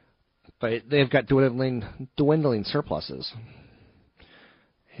 But they've got dwindling surpluses.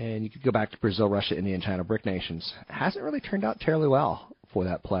 And you could go back to Brazil, Russia, India, and China, BRIC nations. It hasn't really turned out terribly well for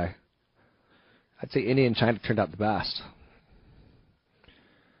that play. I'd say India and China turned out the best.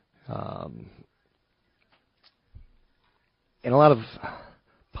 And a lot of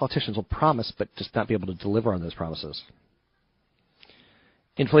politicians will promise, but just not be able to deliver on those promises.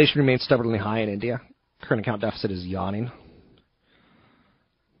 Inflation remains stubbornly high in India. Current account deficit is yawning.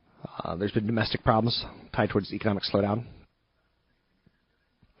 There's been domestic problems tied towards economic slowdown.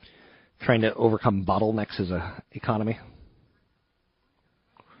 Trying to overcome bottlenecks as an economy.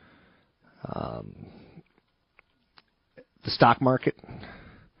 The stock market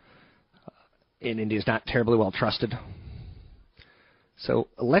in India is not terribly well trusted. So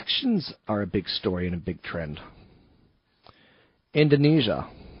elections are a big story and a big trend. Indonesia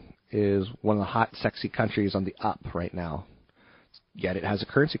is one of the hot, sexy countries on the up right now. Yet it has a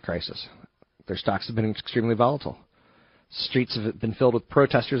currency crisis. Their stocks have been extremely volatile. Streets have been filled with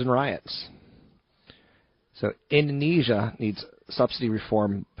protesters and riots. So Indonesia needs subsidy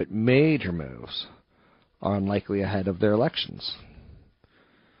reform, but major moves are unlikely ahead of their elections.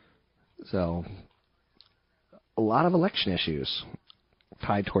 So a lot of election issues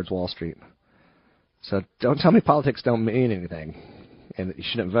tied towards Wall Street. So don't tell me politics don't mean anything and that you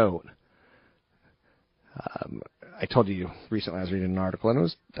shouldn't vote. I told you recently I was reading an article, and it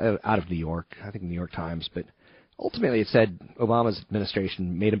was out of New York, I think New York Times, but ultimately it said Obama's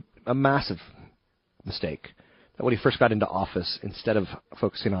administration made a massive mistake. That when he first got into office, instead of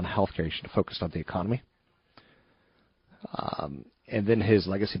focusing on healthcare, he should have focused on the economy. And then his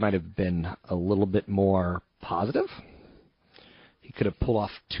legacy might have been a little bit more positive. He could have pulled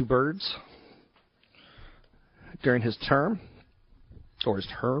off two birds during his term, or his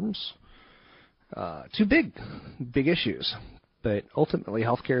terms. Two big issues. But ultimately,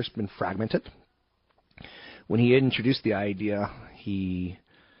 healthcare has been fragmented. When he introduced the idea, it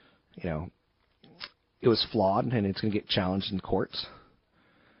was flawed, and it's going to get challenged in courts.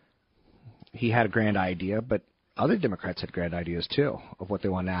 He had a grand idea, but other Democrats had grand ideas, too, of what they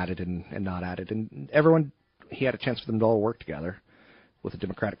wanted added and not added. And he had a chance for them to all work together with a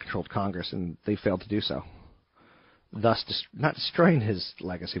Democratic-controlled Congress, and they failed to do so. Thus, not destroying his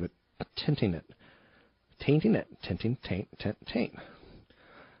legacy, but tainting it. Tainting it. Taint.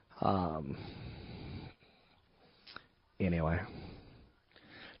 Anyway.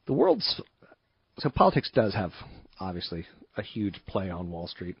 So politics does have, obviously, a huge play on Wall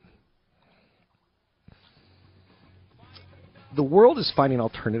Street. The world is finding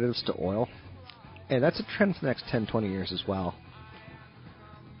alternatives to oil, and that's a trend for the next 10, 20 years as well.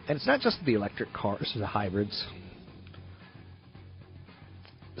 And it's not just the electric cars or the hybrids.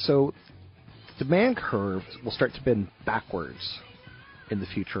 So the demand curve will start to bend backwards in the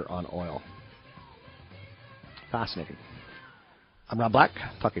future on oil. Fascinating. I'm Rob Black,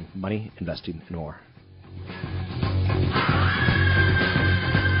 talking money, investing, and more.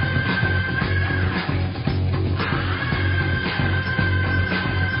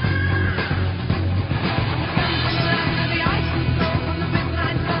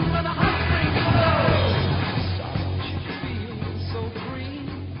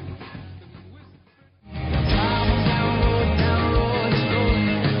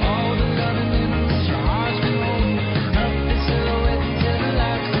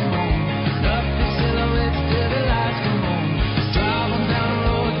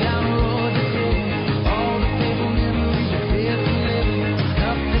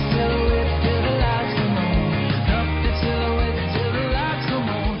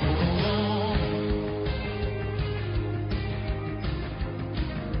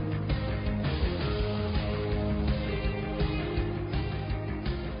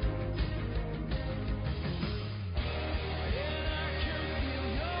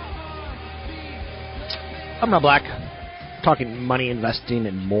 I'm Rob Black, talking money, investing,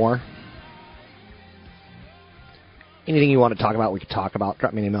 and more. Anything you want to talk about, we can talk about.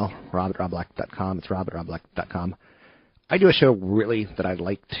 Drop me an email, rob@robblack.com. It's rob@robblack.com. I do a show really that I'd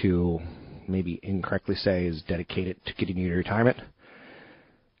like to maybe incorrectly say is dedicated to getting you to retirement.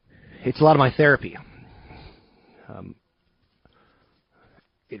 It's a lot of my therapy.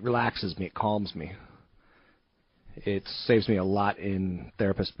 It relaxes me. It calms me. It saves me a lot in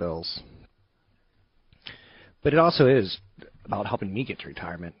therapist bills. But it also is about helping me get to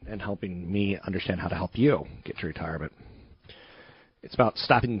retirement and helping me understand how to help you get to retirement. It's about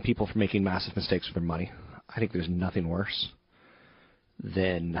stopping people from making massive mistakes with their money. I think there's nothing worse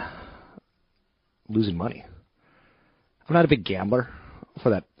than losing money. I'm not a big gambler for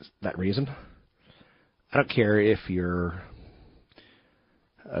that reason. I don't care if you're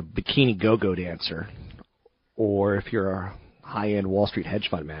a bikini go-go dancer or if you're a high-end Wall Street hedge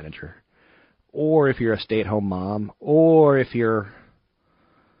fund manager or if you're a stay-at-home mom or if you're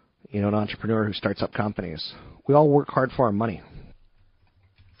an entrepreneur who starts up companies. We all work hard for our money.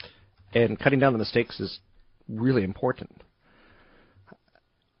 And cutting down the mistakes is really important.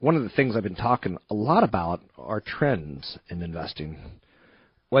 One of the things I've been talking a lot about are trends in investing.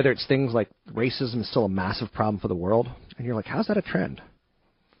 Whether it's things like racism is still a massive problem for the world, and you're like, how's that a trend?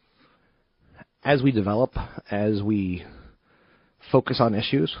 As we develop, as we focus on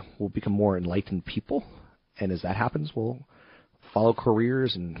issues, we'll become more enlightened people, and as that happens, we'll follow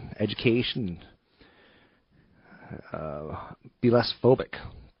careers and education, be less phobic,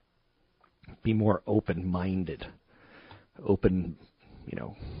 be more open-minded, open,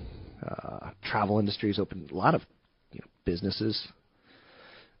 travel industries, open a lot of businesses.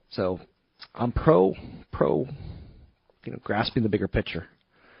 So I'm pro, grasping the bigger picture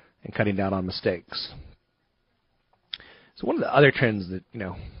and cutting down on mistakes. So one of the other trends that,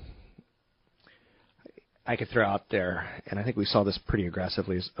 I could throw out there, and I think we saw this pretty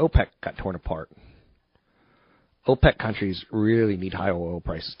aggressively, is OPEC got torn apart. OPEC countries really need high oil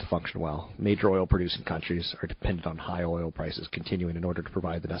prices to function well. Major oil-producing countries are dependent on high oil prices continuing in order to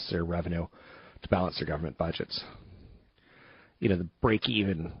provide the necessary revenue to balance their government budgets. The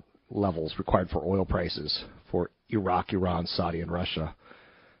break-even levels required for oil prices for Iraq, Iran, Saudi, and Russia,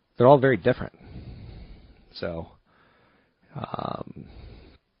 they're all very different. So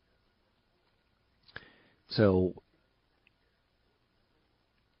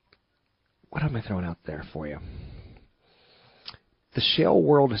what am I throwing out there for you? The shale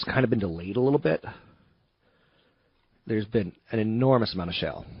world has kind of been delayed a little bit. There's been an enormous amount of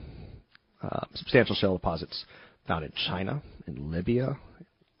shale, substantial shale deposits found in China, in Libya,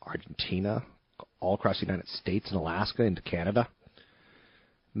 Argentina, all across the United States and Alaska into Canada.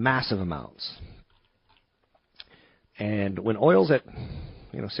 Massive amounts. And when oil's at,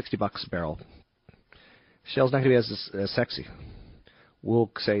 $60 a barrel, shale's not going to be as sexy.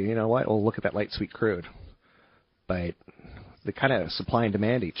 We'll say, you know what, we'll look at that light sweet crude. But they kind of supply and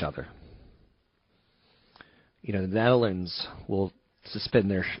demand each other. The Netherlands will suspend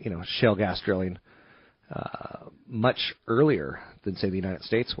their, shale gas drilling much earlier than, say, the United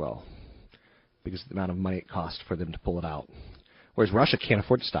States will, because of the amount of money it costs for them to pull it out. Whereas Russia can't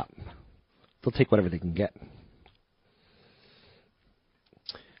afford to stop. They'll take whatever they can get.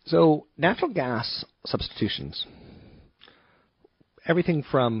 So natural gas substitutions, everything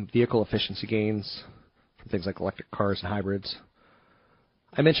from vehicle efficiency gains, from things like electric cars and hybrids.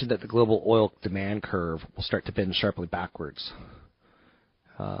 I mentioned that the global oil demand curve will start to bend sharply backwards.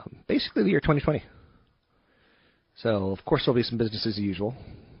 Basically the year 2020. So, of course, there'll be some business as usual,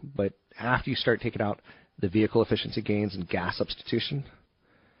 but after you start taking out the vehicle efficiency gains and gas substitution,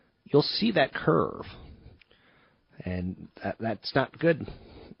 you'll see that curve. And that's not good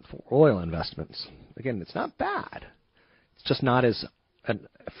for oil investments. Again, it's not bad. It's just not as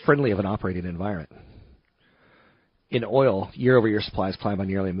friendly of an operating environment. In oil, year-over-year supplies climbed by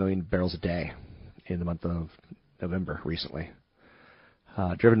nearly 1 million barrels a day in the month of November recently,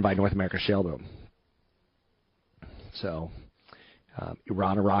 driven by North America's shale boom. So,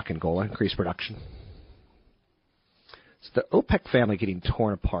 Iran, Iraq, and Angola increased production. So the OPEC family getting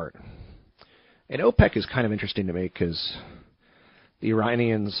torn apart. And OPEC is kind of interesting to me because the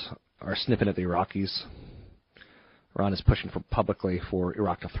Iranians are snipping at the Iraqis. Iran is pushing publicly for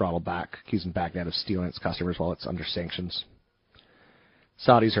Iraq to throttle back, accusing Baghdad of stealing its customers while it's under sanctions.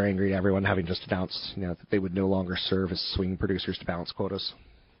 Saudis are angry at everyone, having just announced that they would no longer serve as swing producers to balance quotas.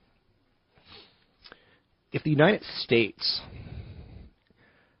 If the United States,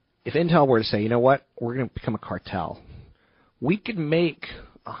 if Intel were to say, you know what, we're going to become a cartel, we could make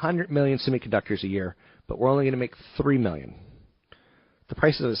 100 million semiconductors a year, but we're only going to make 3 million. The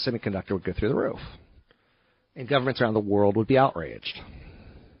prices of a semiconductor would go through the roof. And governments around the world would be outraged.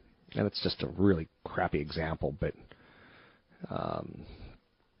 And it's just a really crappy example, but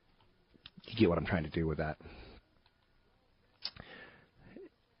you get what I'm trying to do with that.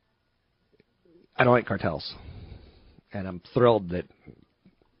 I don't like cartels. And I'm thrilled that,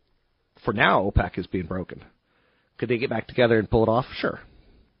 for now, OPEC is being broken. Could they get back together and pull it off? Sure.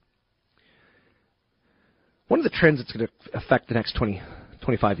 One of the trends that's going to affect the next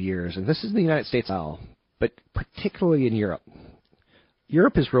 25 years, and this is in the United States now, but particularly in Europe.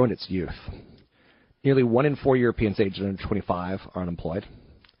 Europe has ruined its youth. Nearly 1 in 4 Europeans aged under 25 are unemployed.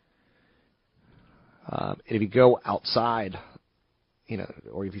 And if you go outside,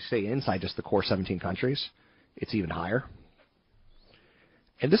 or if you stay inside just the core 17 countries, it's even higher.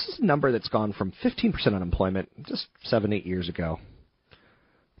 And this is a number that's gone from 15% unemployment just 7-8 years ago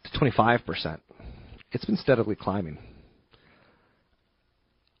to 25%. It's been steadily climbing.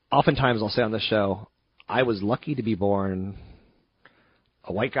 Oftentimes I'll say on this show, I was lucky to be born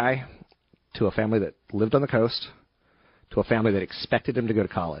a white guy to a family that lived on the coast, to a family that expected him to go to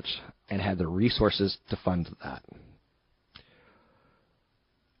college and had the resources to fund that.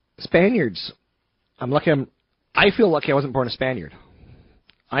 Spaniards, I feel lucky I wasn't born a Spaniard.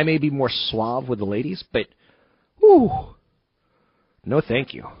 I may be more suave with the ladies, but, no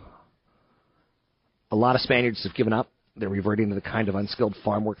thank you. A lot of Spaniards have given up. They're reverting to the kind of unskilled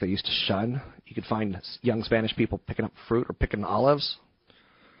farm work they used to shun. You could find young Spanish people picking up fruit or picking olives.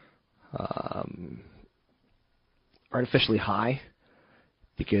 Artificially high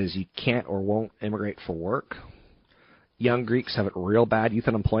because you can't or won't immigrate for work. Young Greeks have it real bad. Youth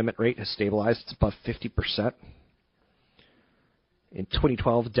unemployment rate has stabilized. It's above 50%. In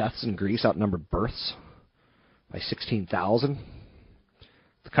 2012, deaths in Greece outnumbered births by 16,000.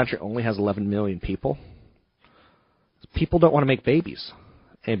 The country only has 11 million people. People don't want to make babies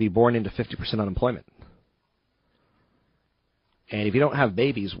and be born into 50% unemployment. And if you don't have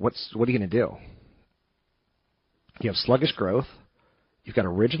babies, what are you going to do? You have sluggish growth. You've got a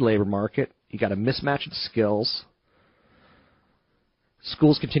rigid labor market. You've got a mismatch in skills.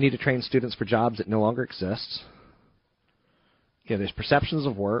 Schools continue to train students for jobs that no longer exist. There's perceptions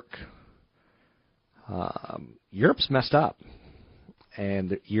of work. Europe's messed up. And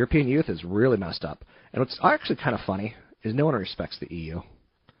the European youth is really messed up. And what's actually kind of funny is no one respects the EU.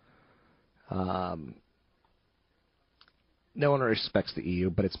 No one respects the EU,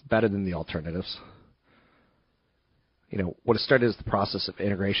 but it's better than the alternatives. What has started as the process of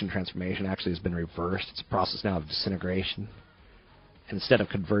integration transformation actually has been reversed. It's a process now of disintegration. And instead of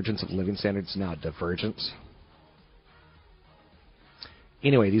convergence of living standards, it's now divergence.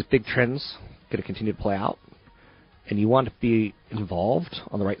 Anyway, these big trends are going to continue to play out. And you want to be involved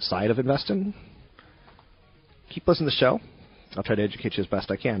on the right side of investing, keep listening to the show. I'll try to educate you as best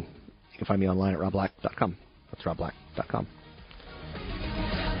I can. You can find me online at robblack.com. That's robblack.com.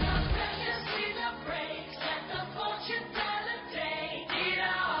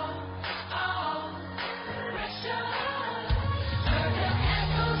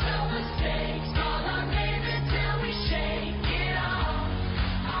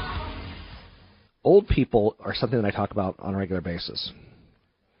 Old people are something that I talk about on a regular basis.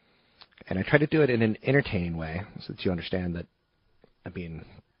 And I try to do it in an entertaining way so that you understand that I'm being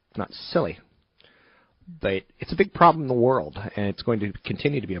not silly. But it's a big problem in the world, and it's going to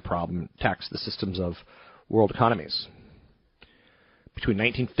continue to be a problem, tax the systems of world economies. Between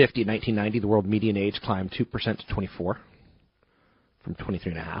 1950 and 1990, the world median age climbed 2% to 24, from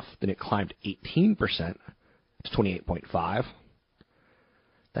 23.5. Then it climbed 18% to 28.5.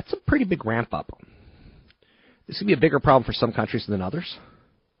 That's a pretty big ramp up. This could be a bigger problem for some countries than others.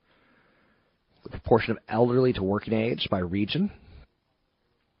 The proportion of elderly to working age by region.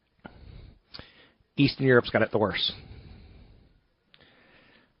 Eastern Europe's got it the worst.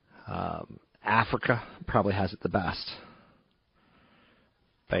 Africa probably has it the best.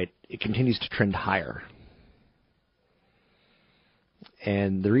 But it continues to trend higher.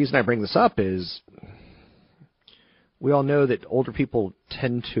 And the reason I bring this up is we all know that older people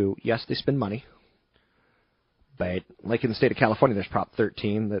tend to, yes, they spend money, but like in the state of California, there's Prop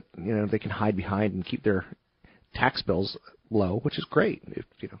 13 that, they can hide behind and keep their tax bills low, which is great.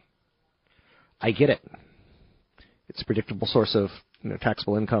 I get it. It's a predictable source of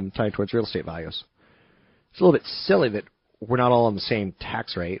taxable income tied towards real estate values. It's a little bit silly that we're not all on the same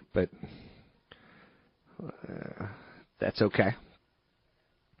tax rate, but that's okay.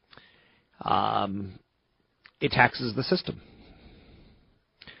 It taxes the system.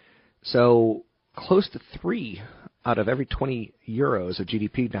 So close to 3 out of every 20 euros of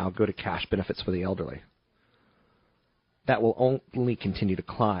GDP now go to cash benefits for the elderly. That will only continue to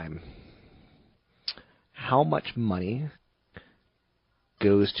climb. how much money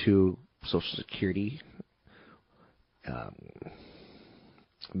goes to Social Security,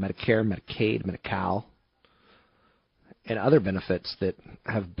 Medicare, Medicaid, Medi-Cal, and other benefits that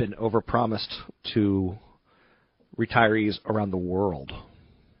have been overpromised to retirees around the world.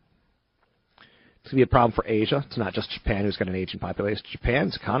 It's going to be a problem for Asia. It's not just Japan who's got an aging population.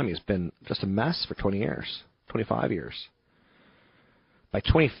 Japan's economy has been just a mess for 20 years, 25 years. By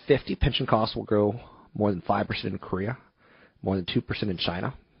 2050, pension costs will grow more than 5% in Korea, more than 2% in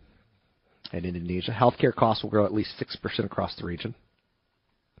China and Indonesia. Healthcare costs will grow at least 6% across the region.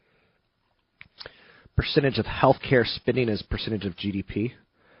 Percentage of healthcare spending as percentage of GDP.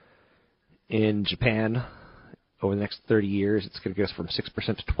 In Japan, over the next 30 years, it's going to go from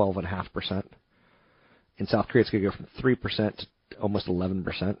 6% to 12.5%. In South Korea, it's going to go from 3% to almost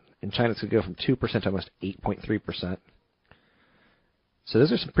 11%. In China, it's going to go from 2% to almost 8.3%. So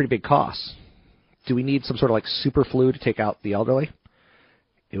those are some pretty big costs. Do we need some sort of like super flu to take out the elderly?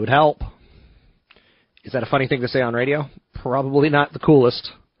 It would help. Is that a funny thing to say on radio? Probably not the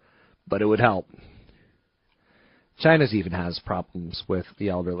coolest, but it would help. China even has problems with the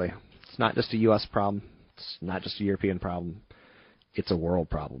elderly. It's not just a U.S. problem. It's not just a European problem. It's a world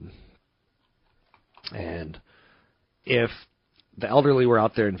problem. And if the elderly were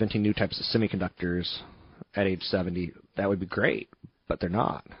out there inventing new types of semiconductors at age 70, that would be great, but they're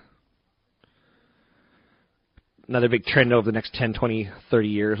not. Another big trend over the next 10, 20, 30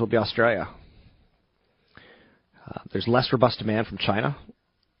 years will be Australia. There's less robust demand from China,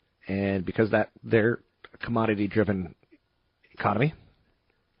 and because they're a commodity-driven economy,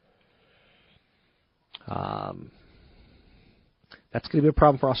 that's going to be a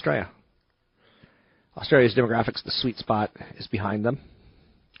problem for Australia. Australia's demographics, the sweet spot is behind them.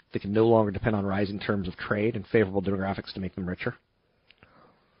 They can no longer depend on rising terms of trade and favorable demographics to make them richer.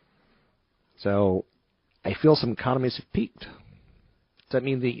 So I feel some economies have peaked. Does that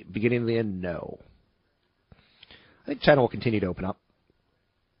mean the beginning of the end? No. I think China will continue to open up,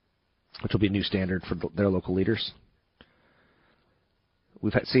 which will be a new standard for their local leaders.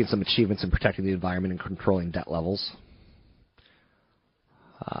 We've seen some achievements in protecting the environment and controlling debt levels.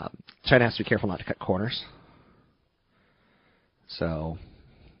 China has to be careful not to cut corners. So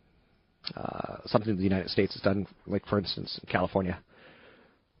something the United States has done, like for instance in California,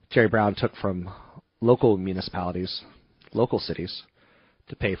 Jerry Brown took from local municipalities, local cities,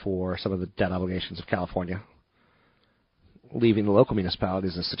 to pay for some of the debt obligations of California, leaving the local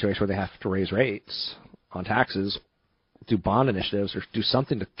municipalities in a situation where they have to raise rates on taxes, do bond initiatives, or do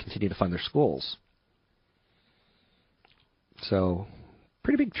something to continue to fund their schools. So,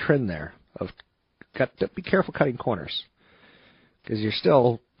 pretty big trend there of be careful cutting corners, because you're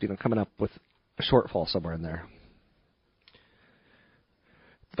still coming up with a shortfall somewhere in there.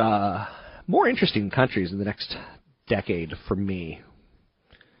 The more interesting countries in the next decade for me,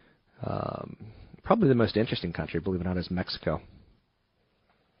 probably the most interesting country, believe it or not, is Mexico.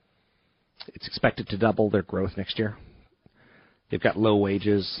 It's expected to double their growth next year. They've got low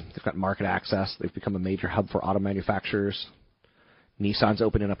wages. They've got market access. They've become a major hub for auto manufacturers. Nissan's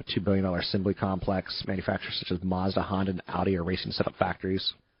opening up a $2 billion assembly complex. Manufacturers such as Mazda, Honda, and Audi are racing to set up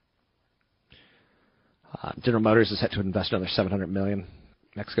factories. General Motors is set to invest another $700 million.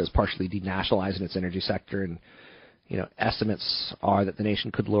 Mexico is partially denationalizing its energy sector, and estimates are that the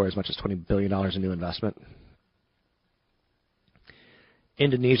nation could lure as much as $20 billion in new investment.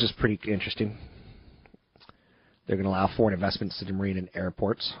 Indonesia's pretty interesting. They're going to allow foreign investments to marine and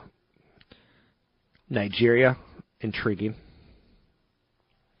airports. Nigeria, intriguing.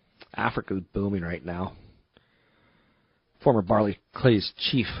 Africa is booming right now. Former Barclays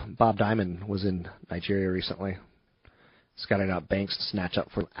chief Bob Diamond was in Nigeria recently, scouting out banks to snatch up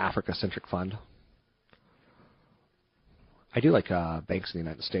for Africa-centric fund. I do like banks in the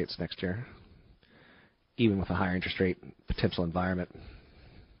United States next year, even with a higher interest rate potential environment.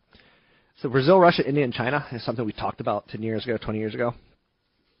 So Brazil, Russia, India, and China is something we talked about 10 years ago, 20 years ago.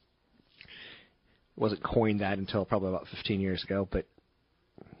 It wasn't coined that until probably about 15 years ago, but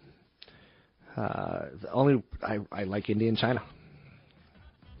I like India and China.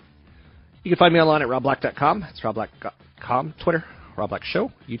 You can find me online at robblack.com. It's robblack.com, Twitter, Rob Black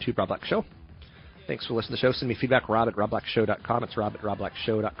Show, YouTube, Rob Black Show. Thanks for listening to the show. Send me feedback, rob at robblackshow.com. It's rob at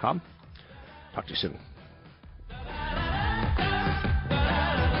robblackshow.com. Talk to you soon.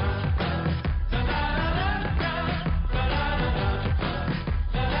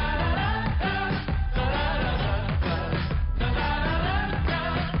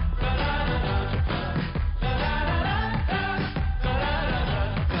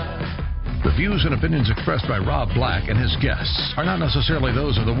 The views and opinions expressed by Rob Black and his guests are not necessarily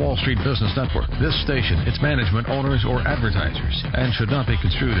those of the Wall Street Business Network, this station, its management, owners, or advertisers, and should not be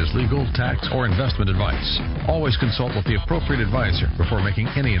construed as legal, tax, or investment advice. Always consult with the appropriate advisor before making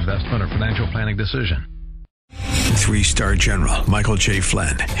any investment or financial planning decision. 3-star General Michael J.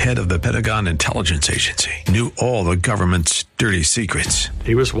 Flynn, head of the Pentagon Intelligence Agency, knew all the government's dirty secrets.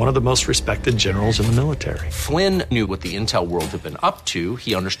 He was one of the most respected generals in the military. Flynn knew what the intel world had been up to.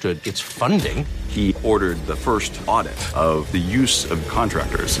 He understood its funding. He ordered the first audit of the use of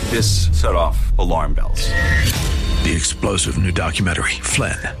contractors. This set off alarm bells. The explosive new documentary,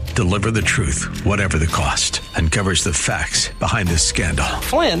 Flynn, Deliver the Truth, Whatever the Cost, uncovers the facts behind this scandal.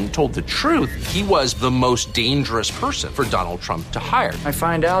 Flynn told the truth. He was the most dangerous person for Donald Trump to hire. I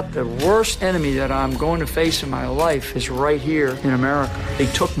find out the worst enemy that I'm going to face in my life is right here in America. They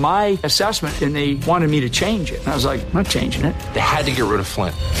took my assessment and they wanted me to change it. And I was like, I'm not changing it. They had to get rid of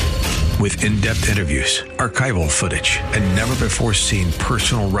Flynn. With in-depth interviews, archival footage, and never-before-seen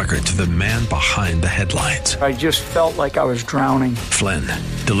personal records of the man behind the headlines. I just felt like I was drowning. Flynn,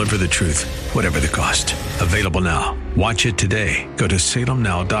 Deliver the Truth, Whatever the Cost. Available now. Watch it today. Go to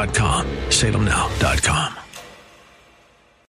salemnow.com. salemnow.com.